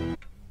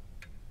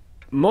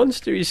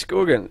 Monster i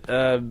Skogen.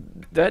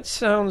 That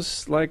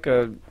sounds like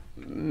a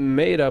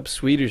made-up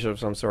Swedish of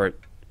some sort.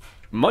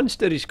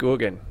 Monster i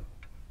Skogen,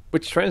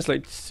 which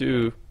translates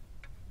to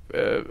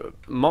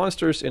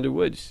monsters in the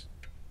woods.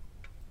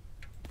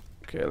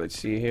 Okay, let's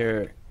see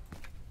here.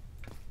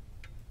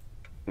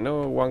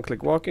 No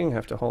one-click walking,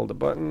 have to hold the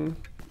button.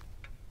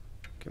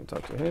 Can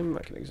talk to him,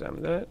 I can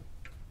examine that.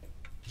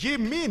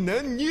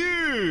 Gemina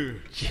nu!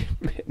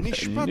 Ni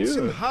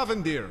spatzen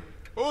Havendir,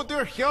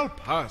 oder hjälp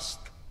hast.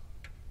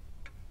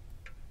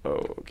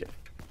 Okay.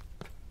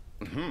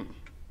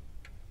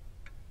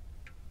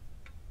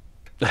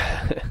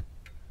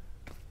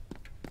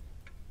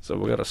 So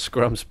we got a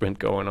scrum sprint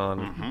going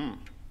on.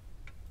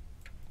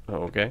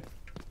 Okay.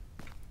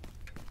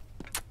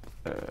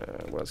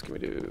 What else can we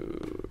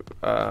do?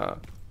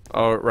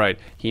 Oh, right.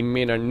 He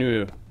menar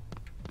nu.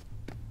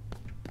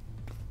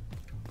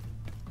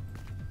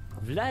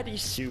 Vladdy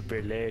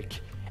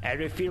Superlurk.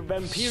 Erifir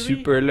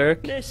Vampiri.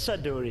 Superlurk?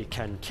 Nessadori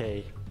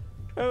Kankei.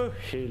 Oh,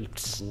 Hilt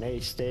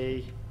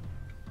Snaystay.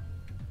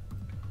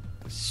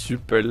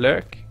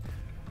 Superlurk?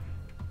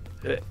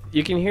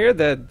 You can hear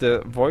that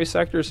the voice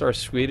actors are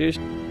Swedish.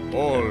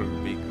 All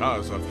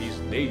because of his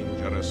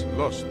dangerous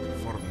lust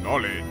for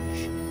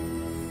knowledge.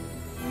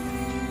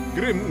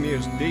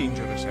 Grimnir's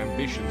dangerous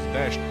ambitions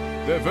dashed,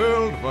 the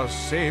world was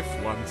safe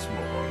once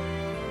more.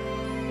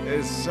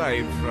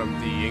 Aside from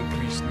the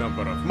increased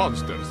number of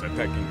monsters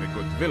attacking the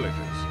good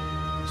villages.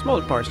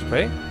 Small price to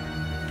pay.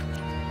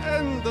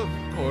 And of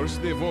course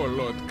the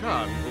warlord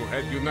Khan, who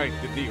had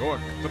united the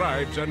orc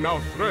tribes and now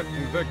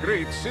threatened the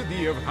great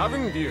city of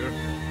Havendir.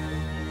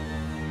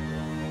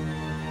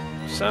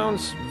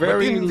 Sounds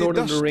very Lord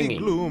of the Rings. In the dusty Ringy.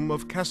 gloom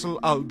of Castle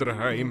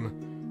Aldraheim,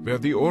 where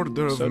the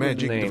Order of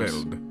Magic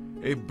dwelled,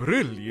 a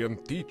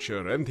brilliant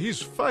teacher and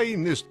his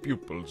finest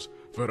pupils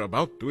were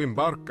about to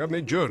embark on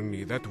a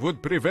journey that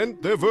would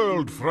prevent the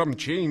world from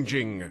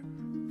changing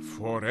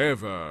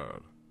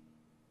forever.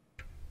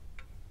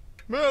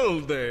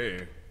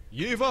 Melde,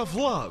 je var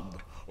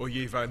Vlad, och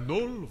je var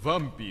noll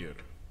vampyr.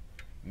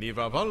 Ni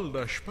var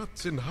valda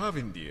spatsen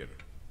Havendir,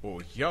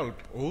 och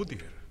hjälp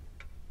Odir.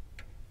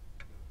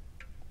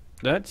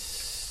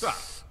 That's...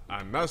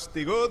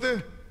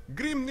 Anastigode,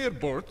 Grimnir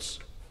Borts,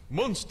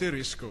 Monster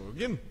i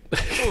Skogen,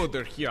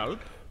 Oder hjälp.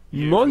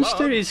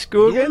 Monster i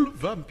Skogen? Noll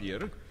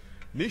vampyr,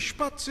 ni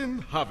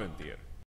spatsen Havendir.